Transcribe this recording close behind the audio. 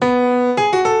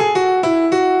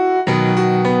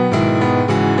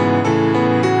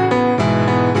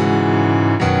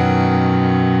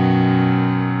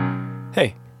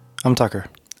I'm Tucker,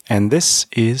 and this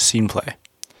is Scene Play.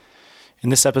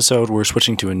 In this episode, we're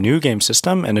switching to a new game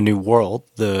system and a new world.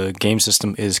 The game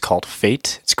system is called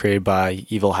Fate. It's created by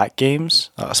Evil Hack Games,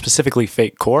 specifically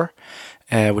Fate Core,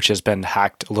 which has been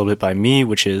hacked a little bit by me,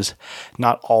 which is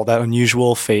not all that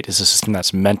unusual. Fate is a system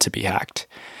that's meant to be hacked.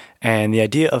 And the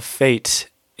idea of Fate,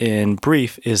 in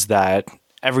brief, is that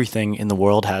everything in the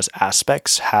world has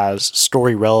aspects, has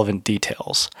story-relevant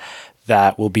details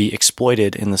that will be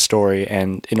exploited in the story,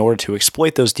 and in order to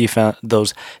exploit those details,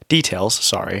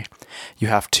 you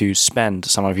have to spend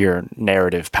some of your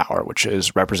narrative power, which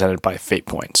is represented by fate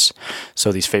points.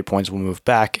 So these fate points will move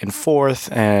back and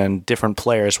forth, and different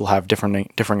players will have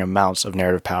differing amounts of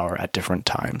narrative power at different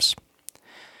times.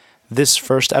 This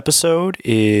first episode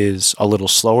is a little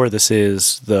slower. This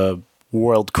is the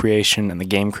world creation and the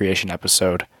game creation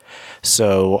episode.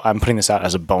 So I'm putting this out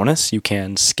as a bonus. You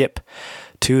can skip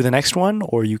to the next one,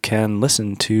 or you can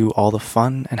listen to all the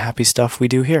fun and happy stuff we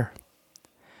do here.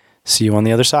 See you on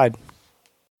the other side.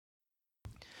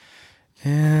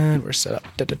 And we're set up.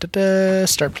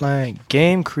 Start playing.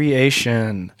 Game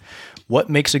creation.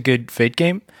 What makes a good Fate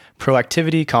game?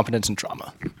 Proactivity, competence, and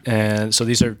drama. And so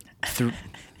these are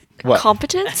what?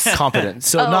 Competence? Competence.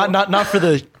 So not for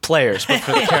the players, but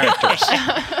for the characters.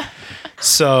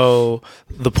 So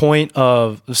the point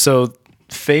of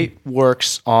Fate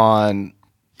works on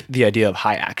the idea of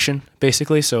high action,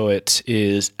 basically. So it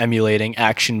is emulating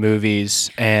action movies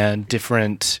and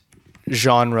different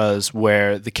genres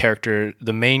where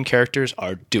the main characters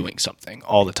are doing something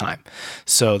all the time.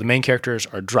 So the main characters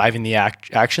are driving the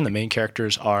action. The main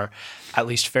characters are at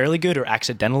least fairly good or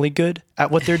accidentally good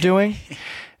at what they're doing.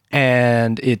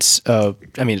 And it's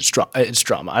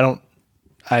drama.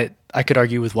 I could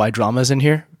argue with why drama is in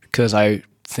here, because I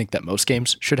think that most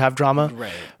games should have drama.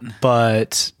 Right.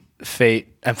 But Fate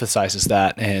emphasizes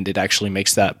that, and it actually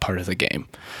makes that part of the game,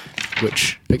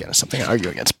 which, again, is something I argue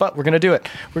against. But we're going to do it.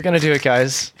 We're going to do it,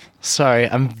 guys. Sorry,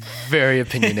 I'm very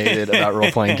opinionated about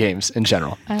role-playing games in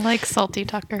general. I like salty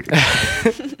Tucker.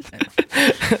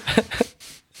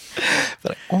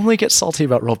 But I only get salty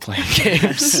about role-playing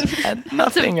games and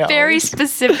nothing else. Very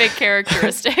specific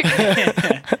characteristic.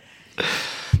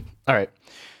 All right.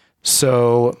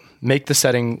 So make the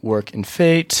setting work in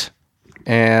Fate,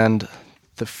 and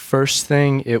the first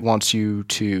thing it wants you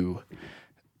to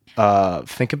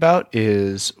think about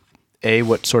is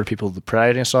what sort of people the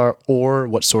protagonists are, or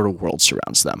what sort of world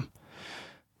surrounds them.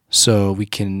 So we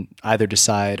can either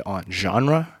decide on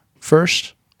genre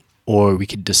first, or we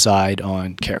could decide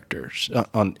on characters.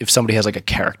 On if somebody has like a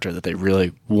character that they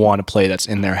really want to play that's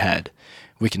in their head,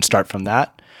 we can start from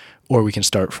that, or we can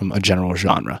start from a general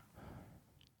genre.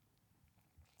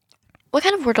 What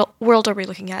kind of world are we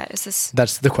looking at? Is this...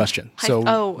 That's the question. So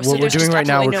what we're there's doing just right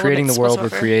now, absolutely we're no creating the limits world, we're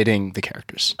whatsoever. creating the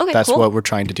characters. Okay, That's cool. what we're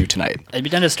trying to do tonight. I'd be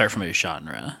done to start from a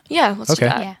genre. Yeah, let's do Okay.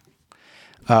 that.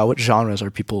 Yeah. What genres are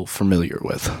people familiar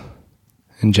with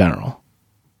in general?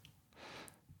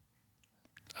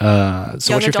 So Young what's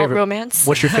your adult favorite romance.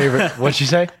 What's your favorite? What'd you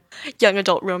say? Young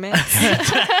adult romance.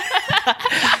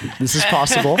 This is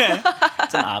possible.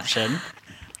 It's an option.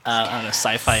 I don't know,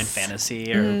 sci-fi and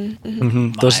fantasy, or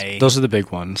Those are the big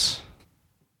ones.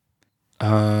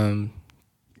 Kat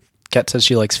says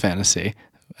she likes fantasy.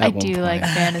 I at one do point. like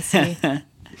fantasy.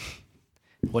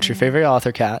 What's your favorite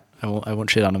author, Kat? I won't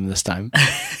shit on him this time.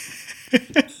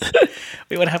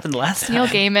 Wait, what happened last time? Neil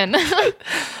Gaiman.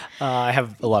 I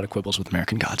have a lot of quibbles with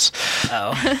American Gods.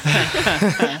 Oh,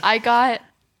 I got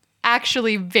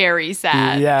actually very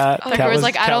sad. Yeah, Tucker was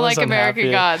like, I don't like American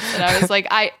Gods. And I was like,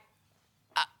 I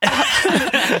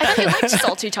thought you liked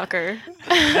Salty Tucker.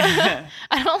 I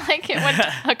don't like it when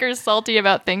Tucker's salty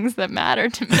about things that matter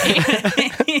to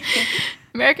me.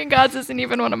 American Gods isn't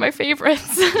even one of my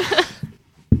favorites.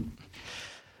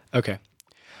 Okay.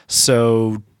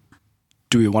 So,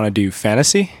 do we want to do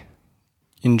fantasy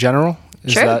in general?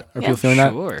 Sure. Are people feeling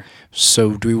that? sure.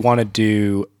 So, do we want to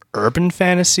do urban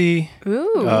fantasy,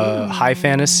 Ooh. high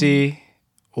fantasy,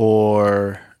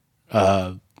 or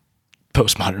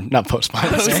postmodern? Not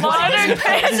postmodern. Modern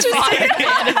fantasy.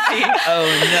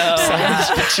 Oh no. Science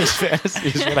fiction fantasy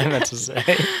is what I meant to say.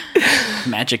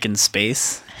 Magic in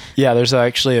space. Yeah, there's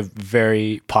actually a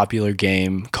very popular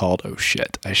game called Oh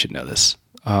Shit. I should know this.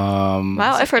 Wow,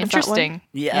 I've heard of that one. Interesting.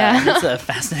 Yeah, that's a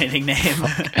fascinating name.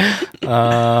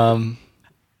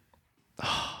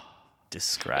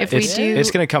 Describe If we it. do- It's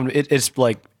gonna come. It's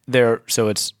like there are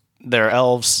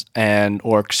elves and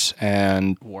orcs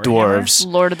and Warhammer? dwarves,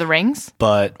 Lord of the Rings.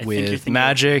 but think you're with thinking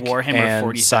magic Warhammer and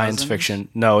 40,000? science fiction.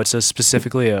 No, it's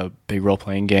specifically a big role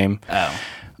playing game. Oh,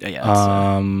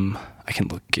 yeah. I can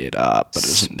look it up, but it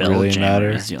doesn't Spelljammer really matter.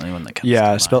 is the only one that comes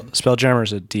Yeah, to mind. Spelljammer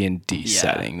is a D&D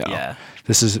setting, though. Yeah.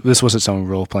 This was its own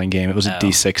role-playing game. It was a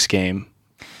D6 game.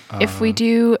 If we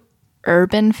do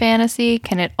urban fantasy,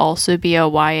 can it also be a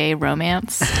YA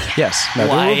romance? Yes. No,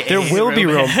 there will be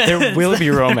romance,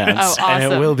 Oh, and it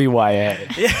awesome. will be YA.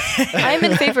 I'm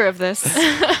in favor of this.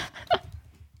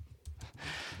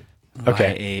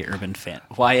 Okay. YA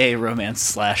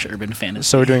romance / urban fantasy.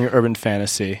 So we're doing urban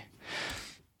fantasy.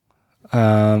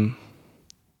 I'm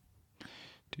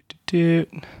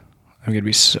gonna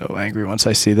be so angry once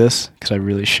I see this because I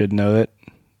really should know it.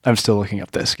 I'm still looking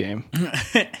up this game,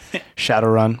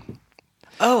 Shadowrun.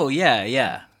 Oh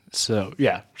yeah. So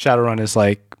yeah, Shadowrun is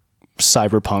like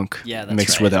cyberpunk Yeah, that's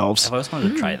mixed right. with elves. I've always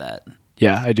wanted to try that.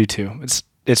 Yeah, I do too.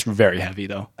 It's very heavy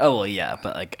though. Oh well, yeah,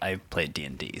 but like I played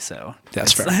D&D, so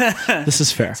That's fair. This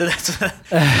is fair. so that's what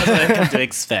I've come to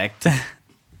expect.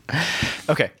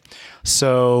 Okay,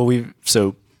 so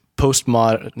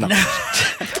postmodern. No,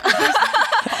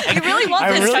 You really want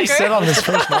I this, really Tucker. sit on this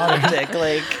postmodern.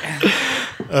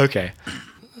 like Okay,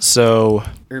 so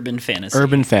urban fantasy.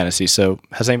 urban fantasy. So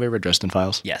has anybody read Dresden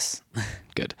Files? Yes.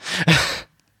 Good.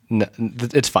 No,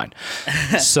 it's fine.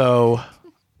 So,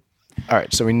 all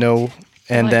right. So we know,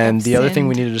 and What then I've the other thing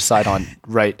we sinned. need to decide on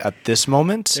right at this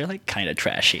moment. They're like kind of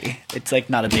trashy. It's like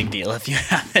not a big deal if you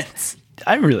haven't.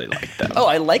 I really like them. Oh,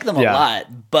 I like them a Yeah. lot,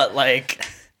 but like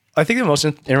I think the most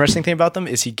interesting thing about them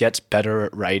is he gets better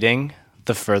at writing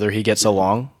the further he gets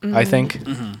along. I think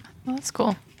Well, that's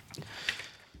cool.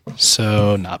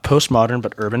 so. Not postmodern,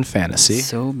 but urban fantasy.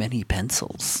 so many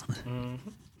pencils.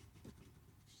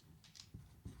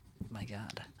 My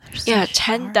God. Yeah,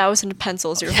 10,000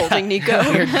 pencils you're holding, Nico.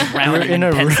 We're drowning in in,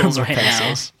 a room pencils of right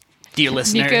pencils. now. Dear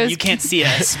listener, Nico's- you can't see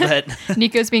us, but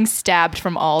Nico's being stabbed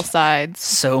from all sides.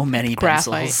 so many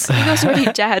Graphite. pencils. Nico's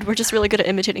already dead. We're just really good at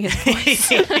imitating his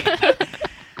voice.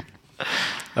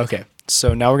 Okay,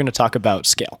 so now we're going to talk about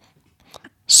scale.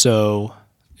 So,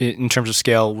 in terms of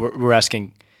scale, we're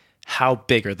asking how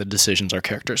big are the decisions our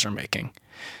characters are making.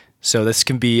 So this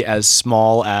can be as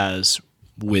small as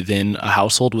within a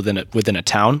household, within a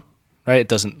town, right?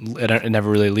 It never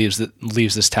really leaves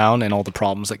this town, and all the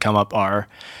problems that come up are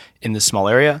in this small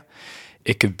area.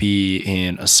 It could be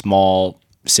in a small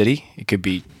city. It could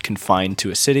be confined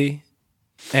to a city,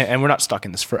 and we're not stuck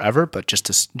in this forever. But just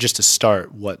to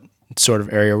start, what sort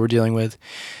of area we're dealing with?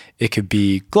 It could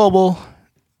be global,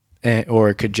 or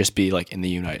it could just be like in the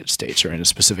United States or in a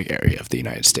specific area of the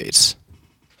United States.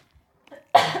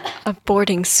 A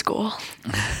boarding school.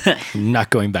 I'm not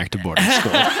going back to boarding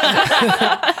school.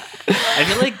 I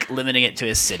feel like limiting it to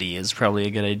a city is probably a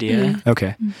good idea.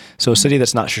 Okay, so a city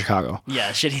that's not Chicago.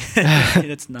 Yeah, shitty.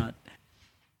 That's not.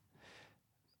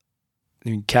 I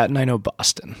mean, Kat and I know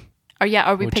Boston. Are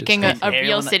we Which is picking fine. a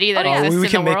real city that Oh, exists we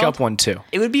in can the make world? up one too.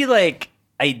 It would be like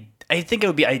I think it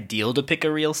would be ideal to pick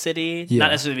a real city, Yeah.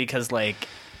 not necessarily because like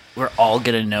we're all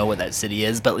gonna know what that city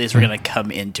is, but at least we're gonna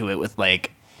come into it with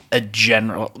like a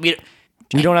general. You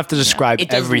don't have to describe It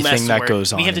does everything less that work.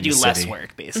 goes on. We have to in do the less city.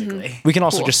 work, basically. We can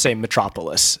also Cool. just say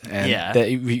metropolis, and Yeah.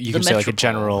 that you can say like a metropole.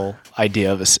 general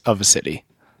idea of a city,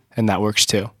 and that works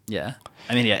too. Yeah,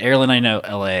 I mean, yeah, Errol and I know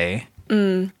L.A.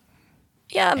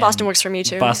 Yeah, Boston works for me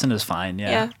too. Boston is fine. Yeah.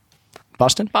 Yeah.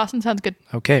 Boston? Boston sounds good.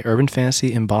 Okay, urban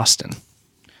fantasy in Boston.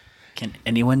 Can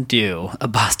anyone do a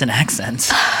Boston accent?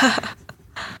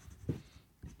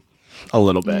 A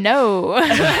little bit. No.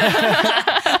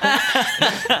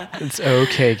 It's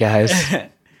okay, guys.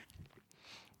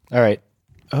 All right.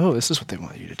 Oh, this is what they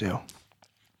want you to do.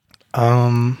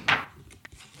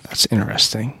 That's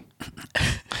interesting.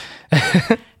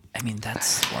 I mean,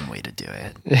 that's one way to do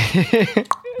it.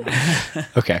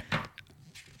 Okay.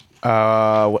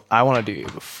 What I want to do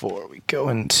before we go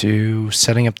into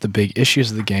setting up the big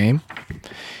issues of the game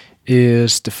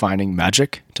is defining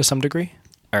magic to some degree.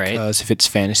 All right. Because if it's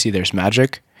fantasy, there's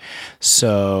magic.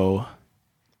 So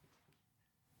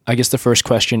I guess the first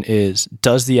question is,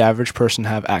 does the average person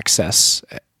have access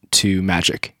to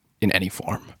magic in any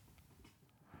form?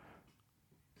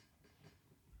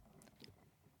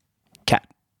 Cat.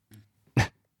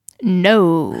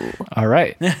 No. All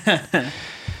right.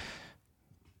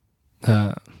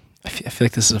 I feel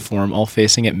like this is a forum all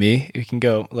facing at me. You can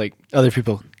go, like, other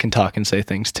people can talk and say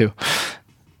things too.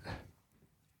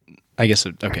 I guess,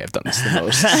 okay, I've done this the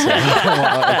most, so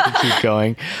I can keep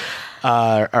going.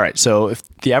 All right, so if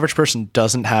the average person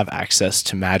doesn't have access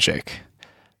to magic,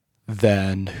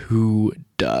 then who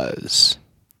does?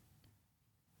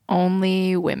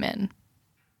 Only women.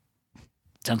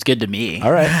 Sounds good to me.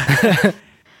 All right.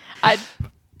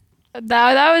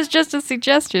 That was just a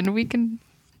suggestion. We can.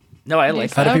 No, I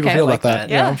like How do that. people Okay, feel I like about that?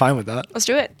 that. Yeah, Yeah. I'm fine with that. Let's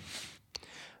do it.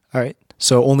 All right.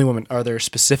 So only women. Are there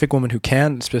specific women who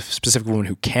can, specific women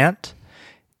who can't?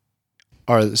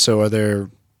 Are there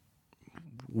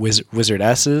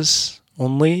wizardesses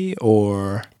only,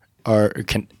 or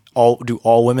do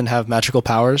all women have magical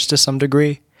powers to some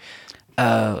degree?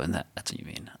 Oh, and that's what you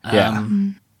mean. Yeah.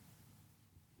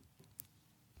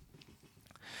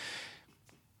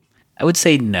 I would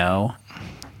say no.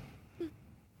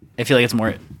 I feel like it's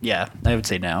more. Yeah, I would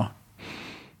say no,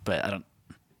 but I don't.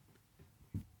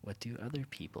 What do other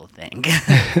people think?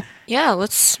 Yeah,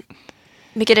 let's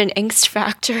make it an angst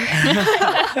factor.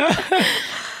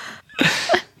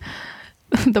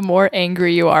 The more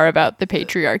angry you are about the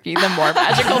patriarchy, the more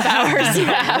magical powers you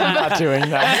have. I'm not doing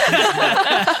that.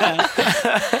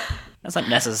 That's not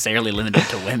necessarily limited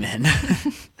to women.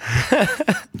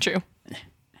 True.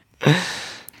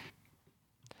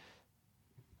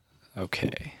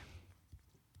 Okay.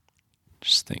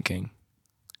 Just thinking.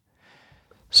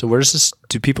 So where does this?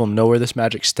 Do people know where this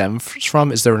magic stems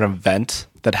from? Is there an event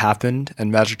that happened and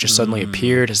magic just suddenly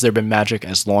appeared? Has there been magic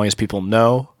as long as people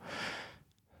know?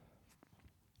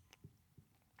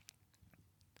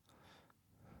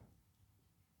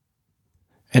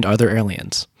 And are there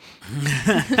aliens?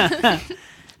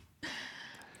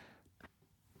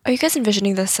 Are you guys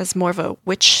envisioning this as more of a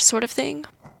witch sort of thing?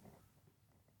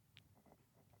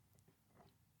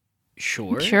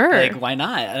 Sure. Sure. Why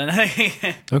not?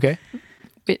 Okay.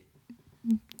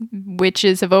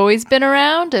 Witches have always been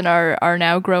around and are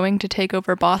now growing to take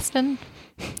over Boston.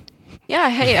 Yeah,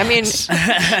 hey, I mean, it's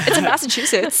in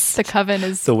Massachusetts. The coven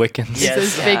is The Wiccans.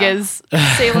 Yes. as big as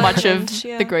Salem much of and,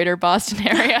 yeah. the greater Boston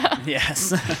area.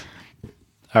 Yes.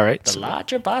 All right. The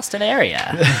larger Boston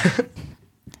area.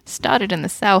 Started in the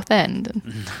South End,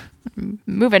 and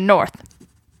moving north.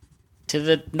 To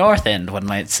the north end, one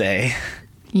might say.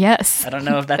 Yes. I don't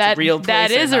know if that's a real place.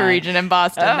 That is or a not. region in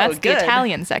Boston. Oh, That's good. the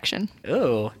Italian section.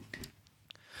 Ooh.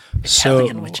 So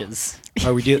Italian witches.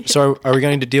 are we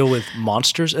going to deal with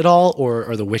monsters at all, or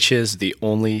are the witches the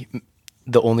only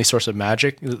source of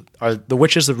magic? Are the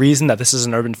witches the reason that this is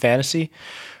an urban fantasy,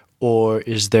 or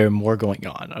is there more going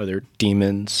on? Are there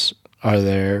demons? Are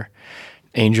there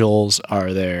angels?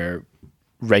 Are there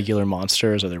regular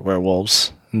monsters? Are there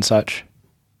werewolves and such?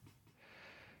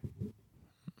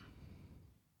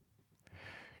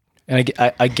 And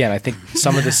I think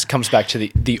some of this comes back to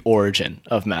the origin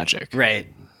of magic. Right.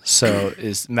 So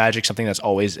is magic something that's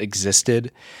always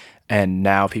existed, and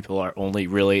now people are only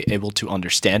really able to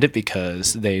understand it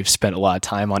because they've spent a lot of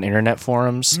time on internet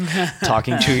forums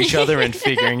talking to each other and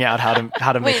figuring out how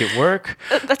to make it work?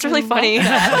 That's really funny.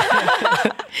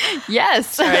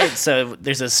 Yes. All right. So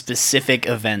there's a specific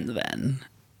event then.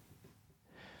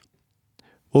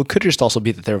 Well, it could just also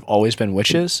be that there have always been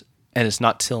witches, and it's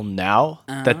not till now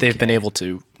that they've been able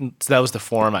to. That was the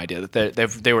forum idea, that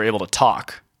they were able to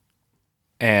talk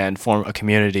and form a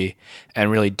community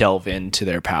and really delve into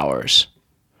their powers.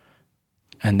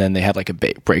 And then they had like a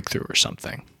breakthrough or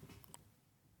something.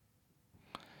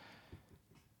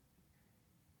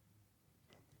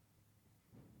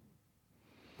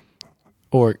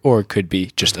 Or it could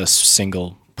be just a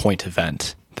single point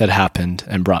event that happened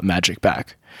and brought magic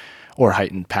back, or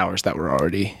heightened powers that were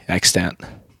already extant.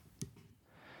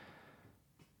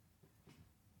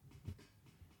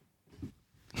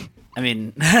 I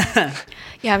mean,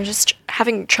 Yeah, I'm just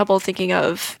having trouble thinking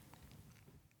of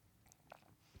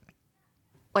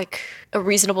like a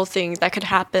reasonable thing that could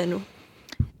happen.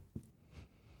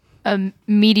 A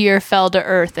meteor fell to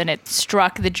Earth and it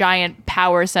struck the giant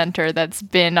power center that's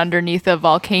been underneath a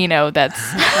volcano that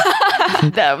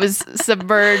was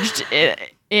submerged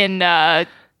in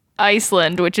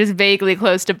Iceland, which is vaguely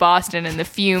close to Boston, and the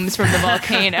fumes from the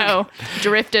volcano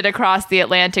drifted across the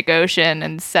Atlantic Ocean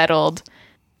and settled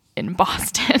in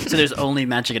Boston. so there's only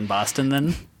magic in Boston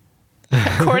then?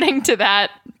 According to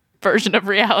that version of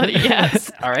reality,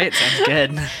 yes. All right. Sounds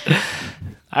good.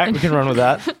 All right, we can run with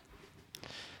that.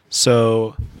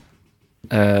 So,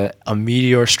 a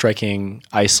meteor striking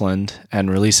Iceland and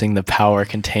releasing the power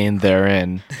contained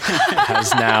therein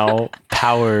has now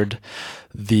powered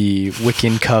the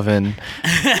Wiccan Coven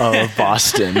of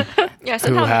Boston, Yeah, who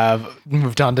somehow have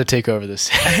moved on to take over the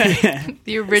city.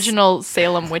 The original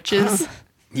Salem witches.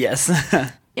 Yes.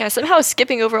 Yeah, somehow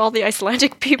skipping over all the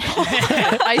Icelandic people.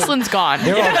 Iceland's gone.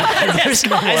 They're all- there's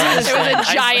no more It was Iceland.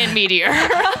 a giant meteor.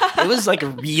 It was like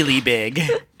really big.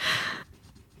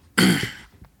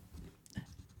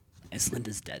 Iceland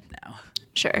is dead now.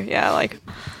 Sure, yeah, like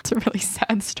It's a really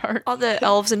sad start. all the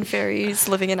elves and fairies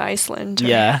living in Iceland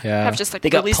Yeah. Yeah. have just like They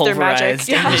got released their magic. pulverized.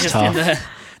 Yeah. And they're just in Tough.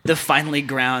 the finely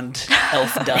ground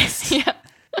elf dust. Yeah.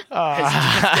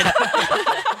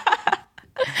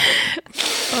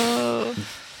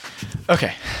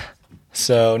 Okay.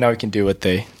 So now we can do what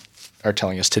they are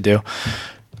telling us to do,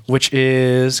 which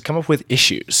is come up with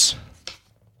issues.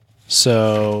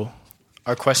 So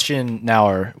our question now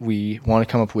are we want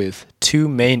to come up with 2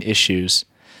 main issues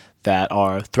that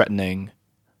are threatening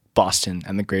Boston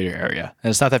and the greater area.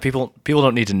 And it's not that people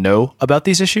don't need to know about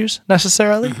these issues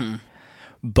necessarily,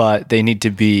 but they need to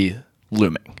be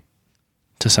looming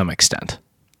to some extent.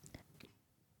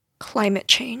 Climate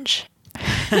change.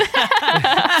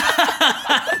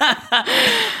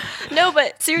 No,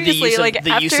 but seriously, like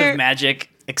the after use of magic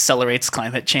accelerates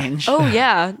climate change. Oh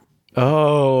yeah.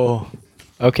 Oh,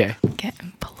 okay.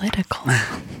 Getting political.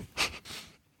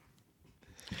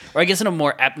 Or I guess in a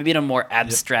more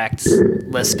abstract,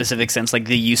 less specific sense, like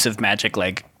the use of magic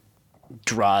like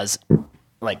draws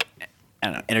like I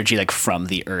don't know, energy like from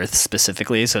the earth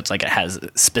specifically, so it's like it has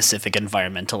specific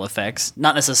environmental effects,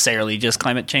 not necessarily just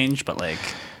climate change, but like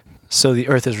So the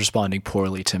Earth is responding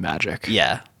poorly to magic.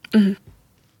 yeah.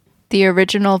 The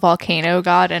original volcano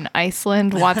god in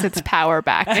Iceland wants its power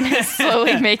back and is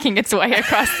slowly making its way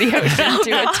across the ocean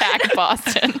to attack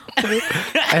Boston.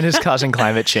 And is causing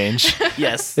climate change.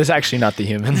 Yes. It's actually not the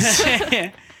humans.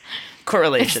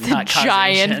 Correlation, The not causation.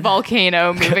 giant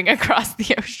volcano moving across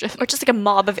the ocean. Or just like a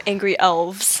mob of angry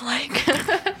elves. Like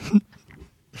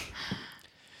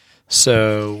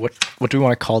So what do we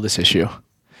want to call this issue?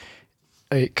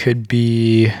 It could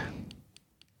be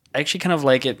I actually kind of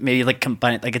like it. Maybe like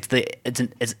combine it. Like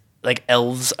it's like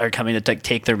elves are coming to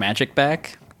take their magic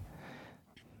back.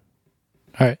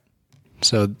 all right.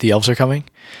 So the elves are coming.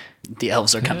 The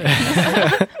elves are coming.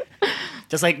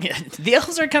 Just like the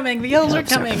elves are coming. The elves are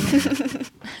coming.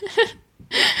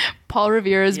 Paul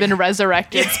Revere has been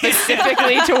resurrected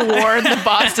specifically to warn the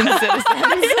Boston citizens.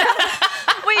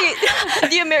 wait,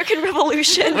 the American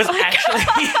Revolution. was Like,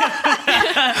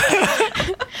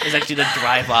 actually to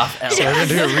drive off elves. So we're gonna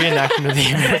do a reenactment of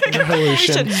the American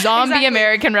Revolution. Zombie Exactly.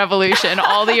 American Revolution,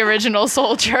 all the original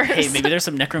soldiers. Hey, maybe there's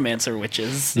some necromancer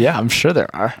witches. Yeah, I'm sure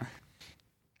there are.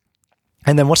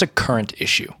 And then what's a current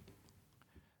issue?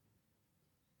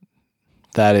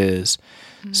 That is,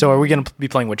 so are we going to be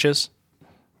playing witches?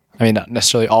 I mean, not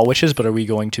necessarily all witches, but are we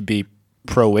going to be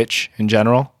pro-witch in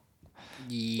general?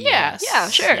 Yes. yeah,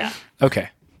 sure. Yeah. Okay.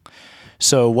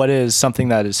 So what is something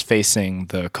that is facing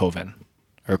the coven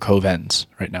or covens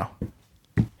right now?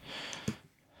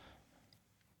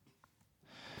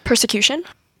 Persecution.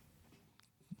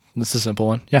 This is a simple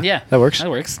one. Yeah, Yeah. that works. That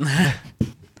works.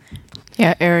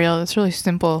 Yeah, Ariel, it's really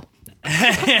simple.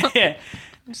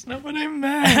 That's not what I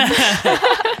meant.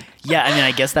 Yeah, I mean,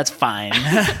 I guess that's fine.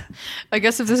 I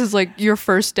guess if this is like your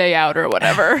first day out or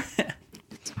whatever.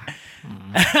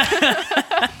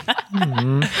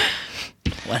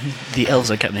 When the elves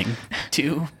are coming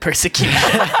to persecute.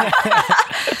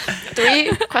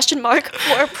 3 question mark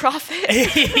for profit.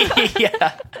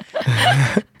 Yeah.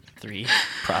 3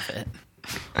 profit.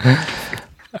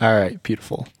 All right,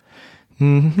 beautiful.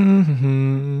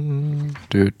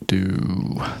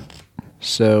 Do.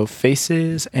 So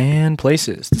faces and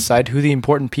places. Decide who the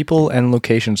important people and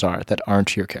locations are that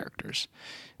aren't your characters.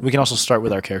 We can also start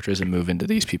with our characters and move into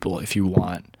these people if you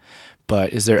want.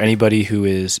 But is there anybody who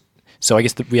is... So I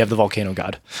guess we have the volcano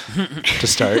god to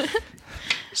start.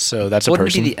 So that's a Wouldn't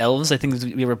it person. be the elves? I think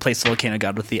we replaced the volcano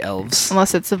god with the elves.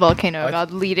 Unless it's the volcano god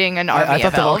leading an army I thought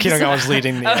of the elves. volcano god was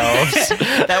leading the elves.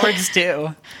 That works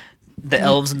too. The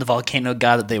elves and the volcano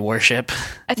god that they worship.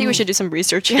 I think we should do some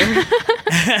research here.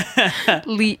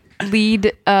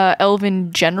 Lead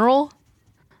elven general.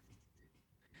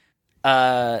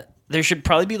 There should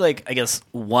probably be like, I guess,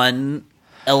 one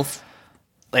elf.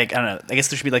 Like, I don't know. I guess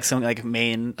there should be like some like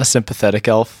main. A sympathetic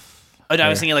elf. Oh no, I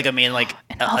was thinking like a main like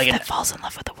like that falls in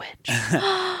love with a witch.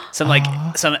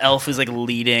 some elf who's like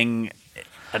leading,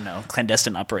 I don't know,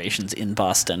 clandestine operations in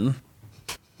Boston.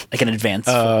 Like an advance,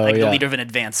 Oh, like yeah. the leader of an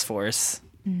advance force.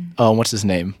 Oh, what's his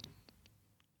name?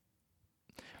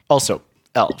 Also,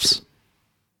 elves.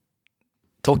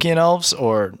 Tolkien elves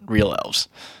or real elves?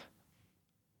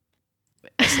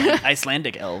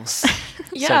 Icelandic elves.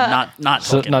 Yeah. So not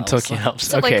So Tolkien not elves. Tolkien elves.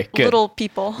 So Okay, like good. little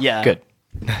people. Yeah. Good.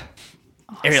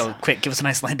 Ariel, quick, give us an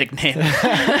Icelandic name.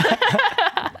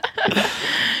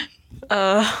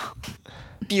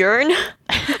 Bjorn.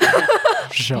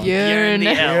 Jean. You're the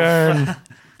elf. Bjorn.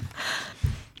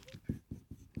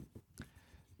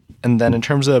 And then in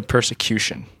terms of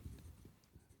persecution,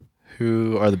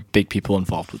 who are the big people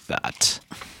involved with that?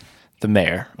 The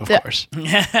mayor, of course.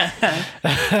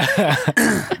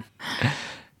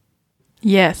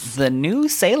 Yes. The new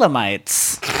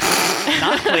Salemites.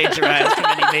 Not plagiarized from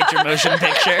any major motion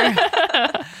picture.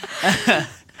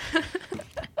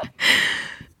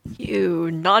 You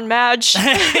non-Madge.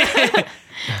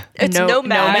 It's no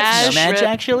Madge. No Madge,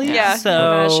 actually. Yeah.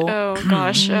 So No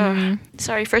Madge. Oh gosh.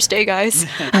 Sorry, first day, guys.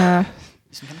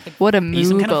 What a Be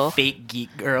some kind of Moogle. fake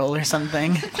geek girl or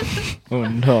something. Oh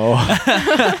no.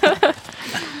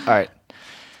 All right.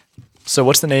 So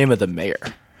what's the name of the mayor?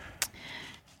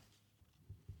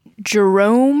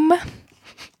 Jerome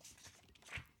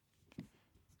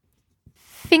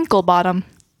Finkelbottom.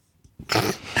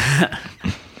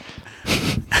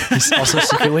 He's also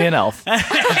secretly an elf.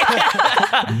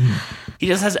 He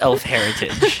just has elf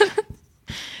heritage.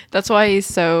 That's why he's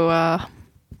so.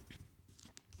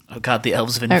 Oh god, the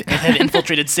elves have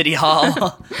infiltrated City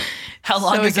Hall. How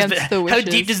long So has this against been? the How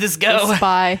wishes, deep does this the go?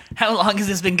 spy. How long has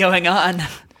this been going on?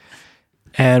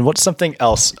 And what's something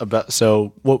else about?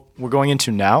 So what we're going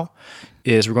into now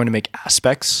is we're going to make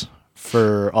aspects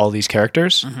for all these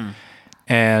characters,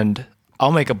 and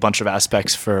I'll make a bunch of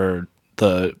aspects for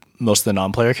the most of the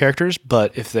non-player characters.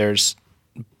 But if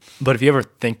you ever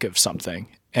think of something,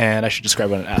 and I should describe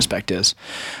what an aspect is.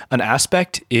 An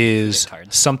aspect is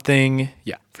Cards. something.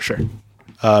 Yeah, for sure.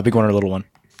 Big one or a little one.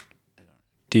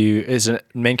 Is a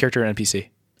main character or NPC?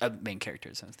 Main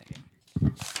characters, I was thinking.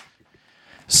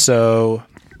 So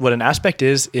what an aspect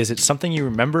is it's something you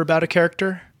remember about a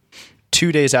character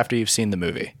 2 days after you've seen the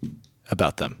movie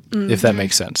about them, if that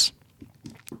makes sense.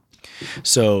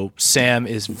 So Sam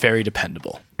is very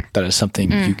dependable. That is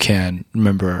something you can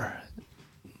remember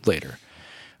later.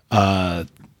 I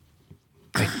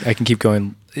can keep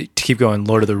going.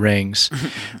 Lord of the Rings.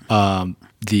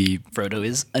 The Frodo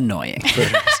is annoying.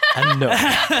 I know.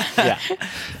 Yeah.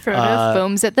 Frodo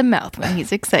foams at the mouth when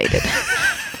he's excited.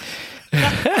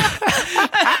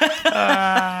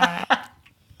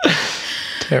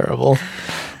 Terrible.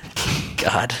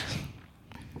 God.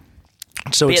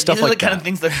 So But it's yeah, stuff these are like the kind that. of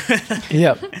things that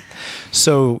Yeah.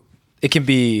 So it can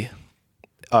be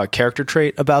a character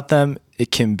trait about them.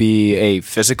 It can be a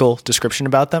physical description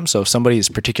about them. So if somebody is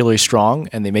particularly strong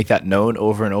and they make that known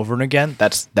over and over and again,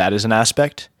 that is an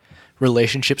aspect.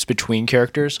 Relationships between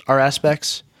characters are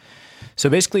aspects. So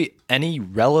basically any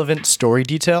relevant story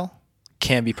detail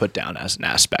can be put down as an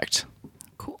aspect.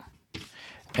 Cool.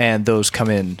 And those come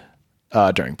in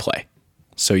during play.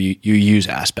 So you use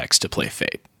aspects to play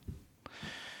Fate.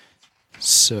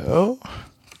 So,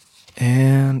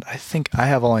 and I think I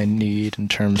have all I need in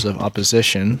terms of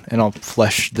opposition, and I'll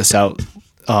flesh this out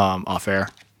off air.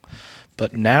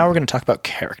 But now we're going to talk about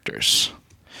characters.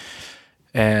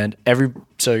 And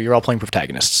so you're all playing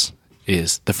protagonists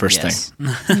is the first Yes.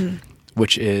 thing,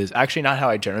 which is actually not how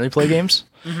I generally play games.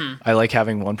 I like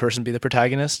having one person be the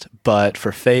protagonist, but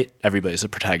for Fate, everybody's the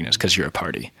protagonist because you're a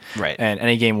party. Right. And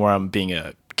any game where I'm being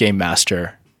a game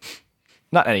master,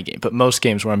 not any game, but most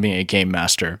games where I'm being a game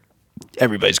master,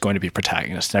 everybody's going to be a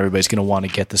protagonist and everybody's going to want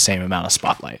to get the same amount of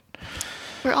spotlight.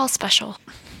 We're all special.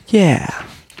 Yeah.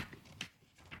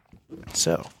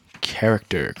 So,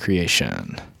 character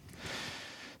creation.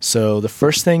 So, the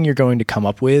first thing you're going to come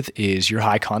up with is your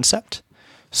high concept.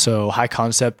 So, high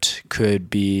concept could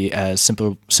be as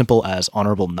simple as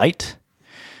honorable knight,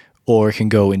 or it can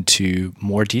go into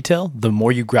more detail. The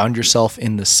more you ground yourself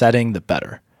in the setting, the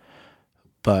better.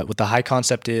 But what the high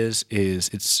concept is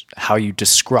it's how you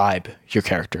describe your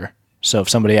character. So if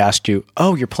somebody asked you,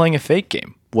 "Oh, you're playing a Fate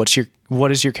game. What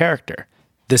is your character?"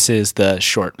 This is the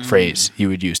short phrase you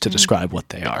would use to describe what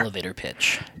they are. elevator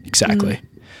pitch. Exactly.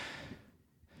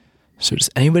 So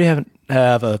does anybody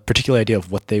have a particular idea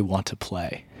of what they want to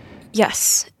play?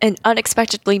 Yes, an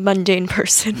unexpectedly mundane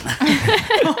person.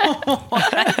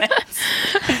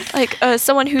 Like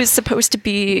someone who's supposed to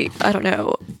be, I don't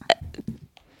know,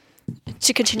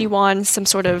 to continue on some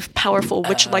sort of powerful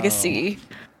witch legacy,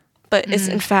 but is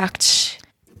in fact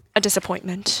a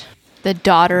disappointment. The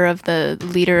daughter of the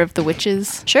leader of the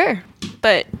witches. Sure,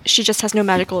 but she just has no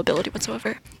magical ability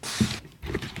whatsoever.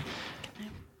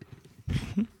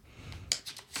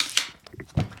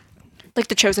 Like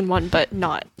the chosen one, but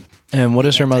not And what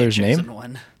is her mother's Chosen name?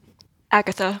 One.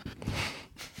 Agatha.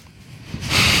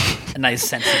 A nice,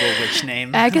 sensible witch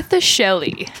name. Agatha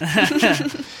Shelley.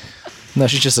 No,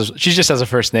 she just has a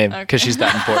first name because she's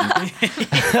that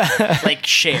important. Like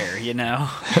Cher, you know?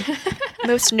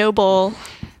 Most noble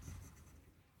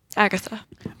Agatha.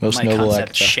 Most My noble concept,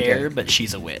 Agatha. Cher, but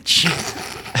she's a witch.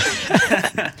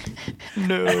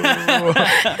 No.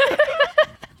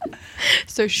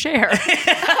 So share.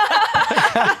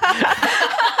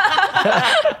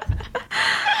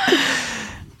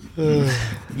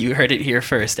 You heard it here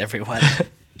first, everyone.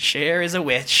 Cher is a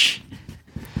witch.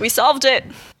 We solved it.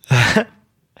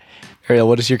 Ariel,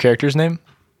 what is your character's name?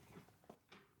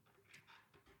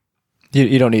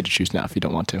 You don't need to choose now if you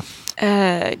don't want to.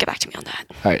 Get back to me on that.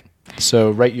 All right.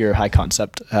 So write your high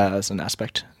concept as an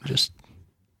aspect. Just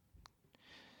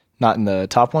not in the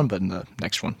top one, but in the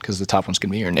next one, because the top one's going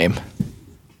to be your name.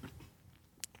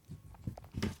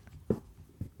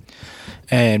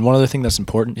 And one other thing that's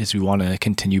important is we want to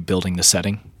continue building the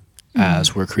setting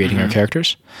as we're creating our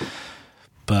characters.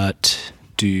 But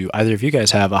do either of you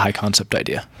guys have a high concept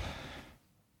idea?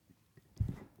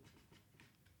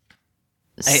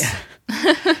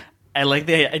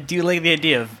 I do like the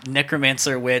idea of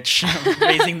necromancer witch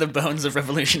raising the bones of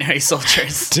revolutionary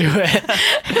soldiers. Do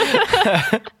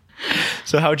it.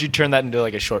 So how would you turn that into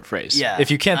like a short phrase? Yeah. If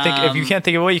you can't think of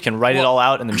it, you can write it all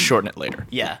out and then shorten it later.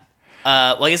 Yeah.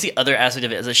 Well, I guess the other aspect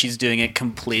of it is that she's doing it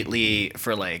completely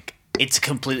for like it's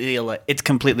completely a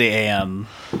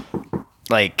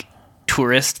like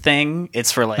tourist thing.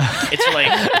 It's for like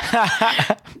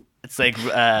it's like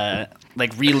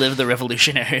relive the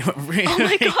revolutionary. Oh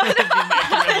my God. the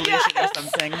American Revolution or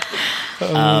something.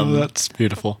 Oh, that's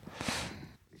beautiful.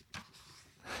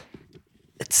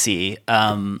 Let's see.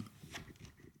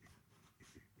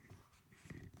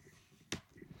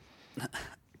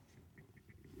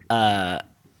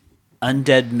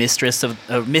 Undead mistress of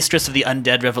the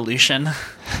undead revolution.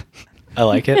 I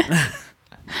like it.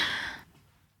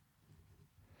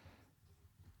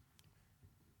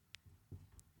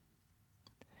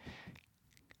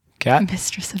 Cat?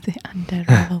 Mistress of the Undead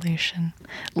Revolution.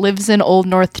 Lives in Old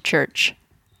North Church.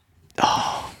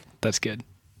 That's good.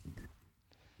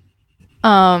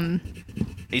 Are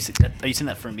you saying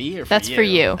that for me or for That's you? for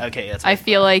you. Okay, that's I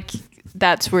feel like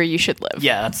that's where you should live.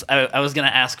 yeah. That's I was gonna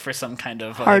ask for some kind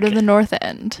of Heart of the North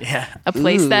End. yeah. A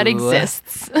place that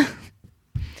exists.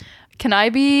 Can I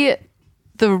be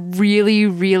the really,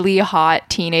 really hot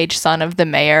teenage son of the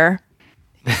mayor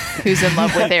who's in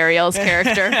love with Ariel's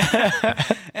character?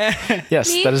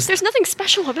 Yes, Me? that is. There's nothing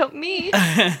special about me.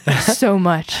 So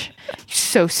much.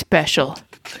 So special.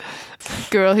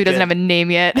 Girl who doesn't have a name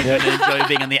yet. I'm gonna enjoy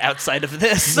being on the outside of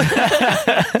this.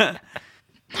 The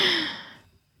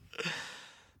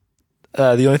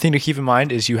only thing to keep in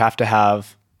mind is you don't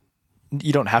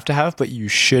have to have, but you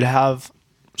should have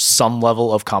some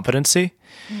level of competency.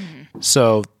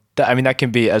 So, that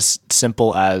can be as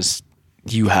simple as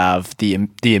you have the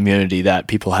immunity that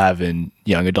people have in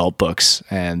young adult books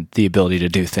and the ability to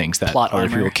do things that Plot other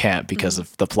armor. people can't because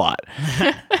of the plot.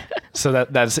 So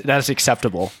that's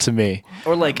acceptable to me.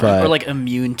 or like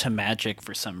immune to magic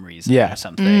for some reason Yeah. or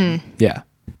something. Yeah.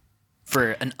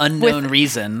 For an unknown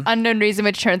reason. Unknown reason,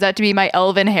 which turns out to be my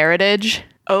elven heritage.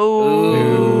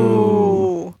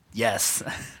 Oh. Yes.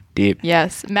 Deep.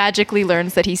 Yes. Magically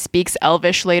learns that he speaks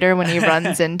Elvish later when he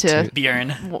runs into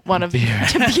Bjorn. one of Bjorn.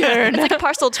 It's like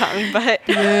parcel tongue, but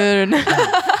Bjorn.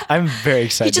 I'm very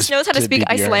excited. he just knows how to speak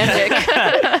be Bjorn.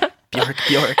 Icelandic. Bjork.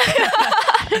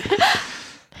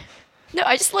 No,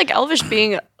 I just like Elvish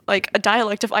being like a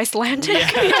dialect of Icelandic.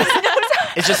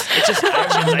 It's just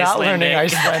I'm not learning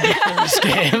Icelandic for this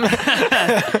game.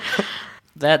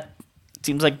 That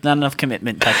seems like not enough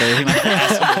commitment, Tucker. You might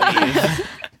have to leave.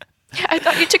 I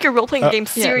thought you took your role-playing game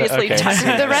seriously, okay. Tucker.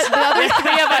 The other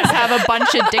three of us have a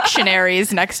bunch of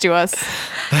dictionaries next to us.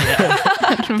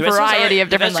 The Variety of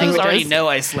different the rest of us already languages. know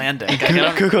Icelandic. I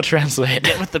don't Google Translate.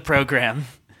 get with the program.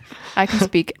 I can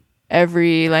speak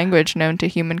every language known to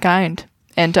humankind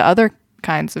and to other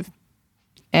kinds of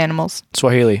animals.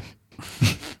 Swahili.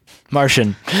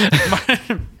 Martian. Is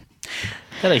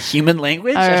that a human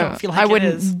language? I don't feel like I it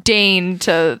wouldn't is. deign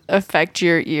to affect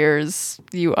your ears,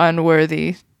 you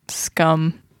unworthy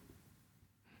scum.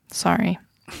 Sorry.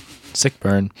 Sick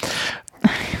burn.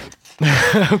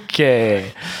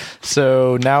 Okay.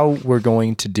 So now we're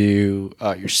going to do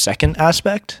your second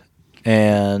aspect.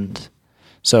 And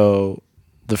so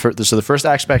the first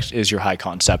aspect is your high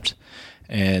concept.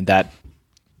 And that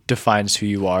defines who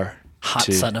you are. Hot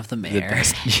son of the mayor.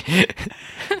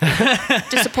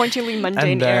 Disappointingly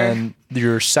mundane And air. then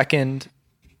your second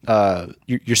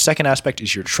aspect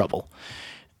is your trouble.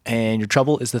 And your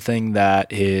trouble is the thing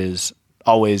that is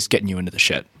always getting you into the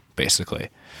shit, basically.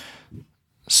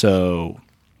 So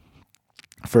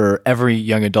for every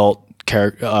young adult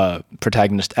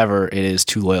protagonist ever, it is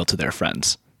too loyal to their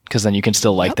friends, because then you can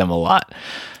still like them a lot.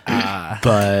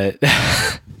 But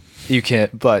you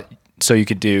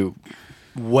could do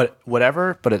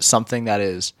whatever, but it's something that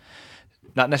is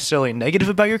not necessarily negative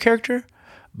about your character,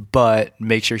 but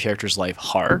makes your character's life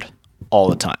hard all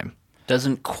the time.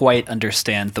 Doesn't quite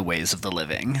understand the ways of the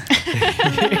living.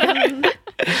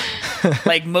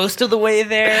 Like most of the way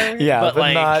there. Yeah, but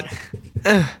like, not.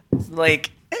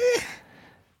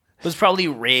 was probably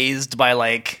raised by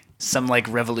like some like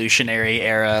revolutionary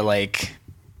era like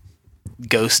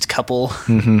ghost couple.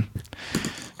 And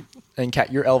And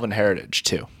Kat, your elven heritage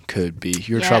too could be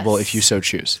your trouble if you so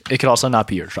choose. It could also not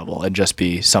be your trouble and just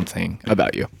be something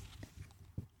about you.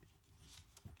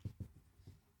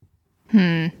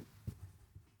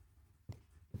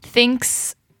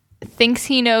 Thinks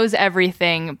he knows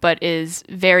everything, but is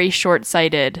very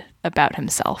short-sighted about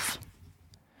himself,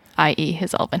 i.e.,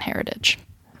 his elven heritage.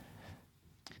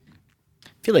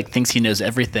 I feel like thinks he knows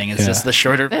everything is just the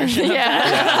shorter version.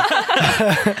 Yeah.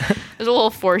 There's a little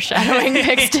foreshadowing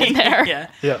mixed in there. Yeah.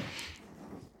 Yeah.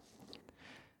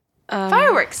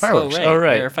 Fireworks. Fireworks. right. Oh,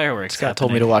 right. There are fireworks. Scott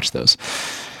told me to watch those.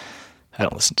 I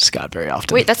don't listen to Scott very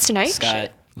often. Wait, that's tonight?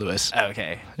 Scott. Lewis. Oh,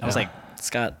 okay. I was like,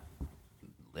 Scott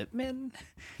Lippman?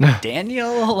 No.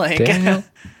 Daniel? Like, Daniel?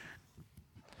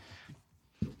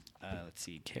 let's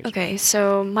see. Character. Okay,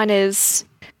 so mine is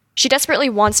she desperately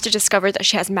wants to discover that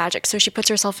she has magic, so she puts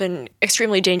herself in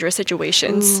extremely dangerous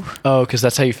situations. Oh, because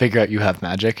that's how you figure out you have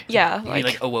magic? Yeah, You're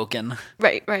like awoken.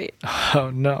 right.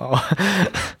 Oh, no.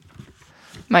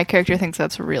 My character thinks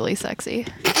that's really sexy.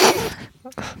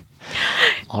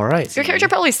 All right. Your character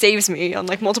probably saves me on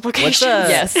like multiple occasions.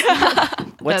 Yes.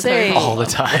 What's That's a all the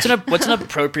time. what's an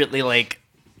appropriately like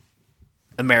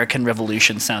American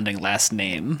Revolution sounding last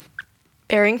name?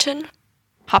 Barrington?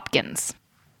 Hopkins.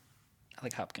 I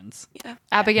like Hopkins. Yeah.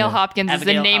 Abigail Hopkins is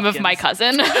Abigail the name of my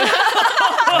Hopkins. cousin.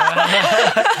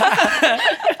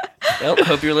 Well,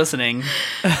 hope you're listening.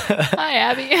 Hi,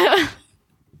 Abby.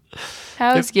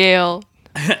 How's Gail?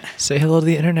 Say hello to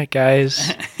the internet,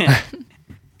 guys.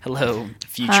 Hello,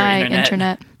 future Hi,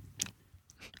 internet.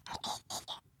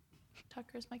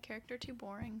 Tucker, is my character too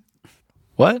boring?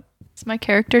 What? Is my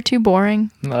character too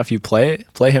boring? Not if you play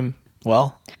him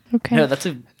well. Okay. No, that's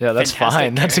a That's fantastic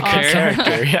fine. That's a good character.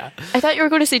 character. Yeah. I thought you were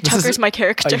going to say Tucker's my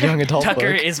character. A young adult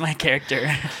Tucker book. is my character.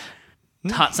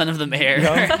 Hot son of the mayor.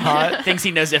 Young, hot, Thinks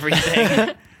he knows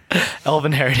everything.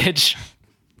 elven heritage.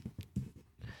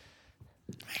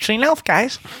 Actually, an elf,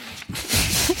 guys.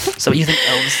 So you think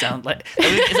elves sound like?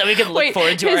 Is that we can look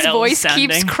forward to his our elves voice sounding?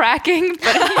 keeps cracking,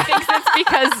 but he thinks it's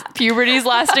because puberty's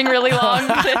lasting really long,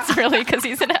 but it's really because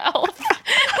he's an elf.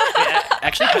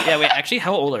 Actually,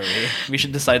 how old are we? We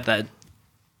should decide that,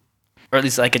 or at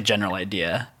least like a general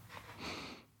idea.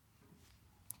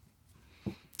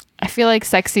 I feel like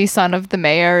sexy son of the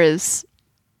mayor is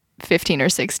 15 or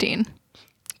 16.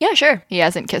 Yeah, sure. He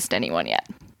hasn't kissed anyone yet.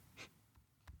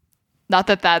 Not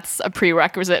that that's a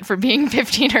prerequisite for being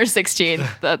 15 or 16.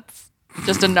 That's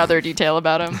just another detail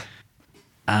about him.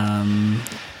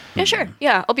 Yeah, sure.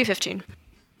 Yeah, I'll be 15.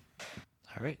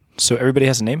 All right. So everybody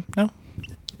has a name now?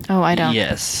 Oh, I don't.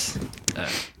 Yes.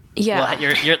 Yeah. Well,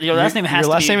 your last name has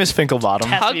Your last to be, name is Finkelbottom.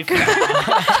 has to be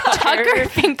Tucker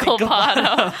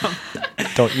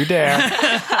Finkelbottom. Don't you dare.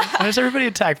 Why does everybody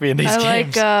attack me in these I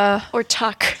games? like or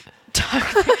Tuck.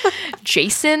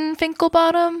 Jason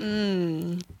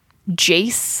Finkelbottom.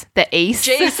 Jace the Ace.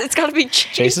 Jace, it's got to be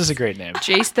Jace. Jace is a great name.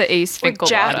 Jace the Ace Or Finkelbottom.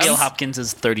 Jax. Abigail Hopkins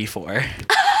is 34.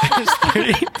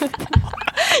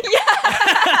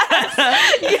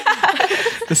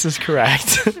 This is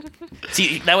correct.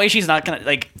 See, that way she's not gonna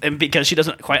like, and because she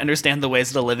doesn't quite understand the ways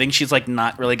of the living, she's like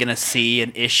not really gonna see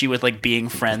an issue with like being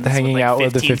friends, Hanging with, like, out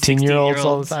with the 15-year-olds 15-year-olds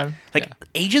all the time. Like,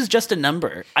 age is just a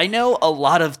number. I know a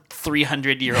lot of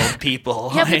 300-year-old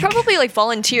people. Yeah, but like, probably like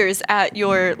volunteers at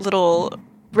your little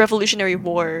Revolutionary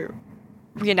War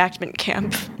reenactment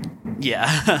camp.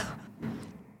 yeah.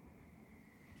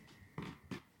 I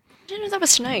didn't know that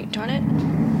was tonight, darn it.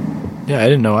 Yeah, I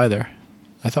didn't know either.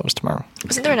 I thought it was tomorrow.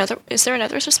 Is there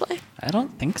another display? I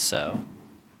don't think so.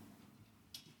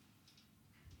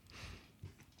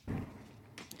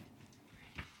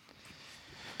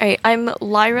 Alright, I'm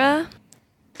Lyra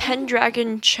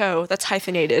Pendragon Cho. That's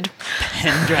hyphenated.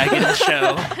 Pendragon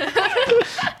show.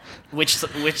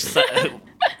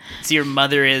 So your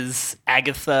mother is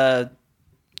Agatha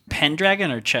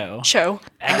Pendragon or Cho? Cho.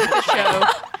 Agatha Cho.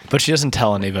 But she doesn't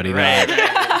tell anybody Right.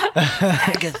 that.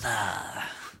 Agatha.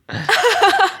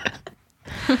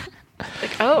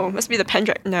 Like, oh, must be the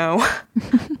Pendragon. No.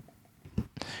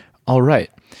 All right.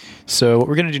 So what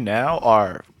we're going to do now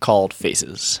are called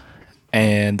phases.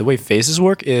 And the way phases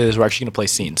work is we're actually going to play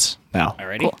scenes now.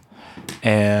 Alrighty. Cool.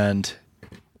 And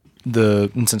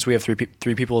since we have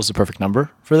three people is the perfect number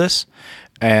for this.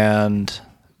 And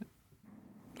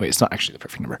wait, it's not actually the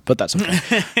perfect number, but that's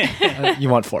okay. You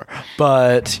want 4.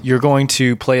 But you're going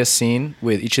to play a scene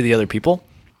with each of the other people.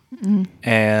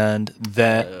 And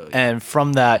then and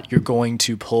from that you're going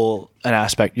to pull an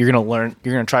aspect. You're going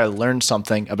to try to learn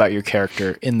something about your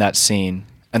character in that scene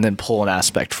and then pull an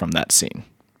aspect from that scene.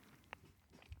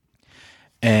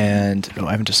 And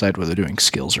I haven't decided whether doing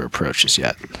skills or approaches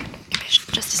yet.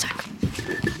 Just a sec.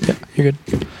 Yeah, you're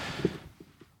good.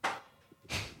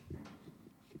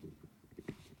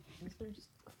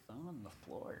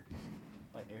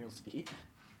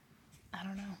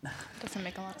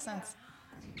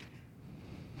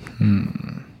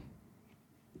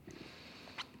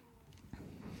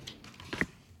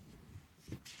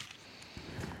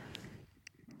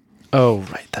 Oh,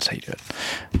 right. That's how you do it.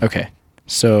 Okay.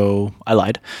 So I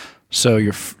lied.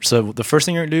 So so the first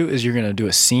thing you're gonna do is you're gonna do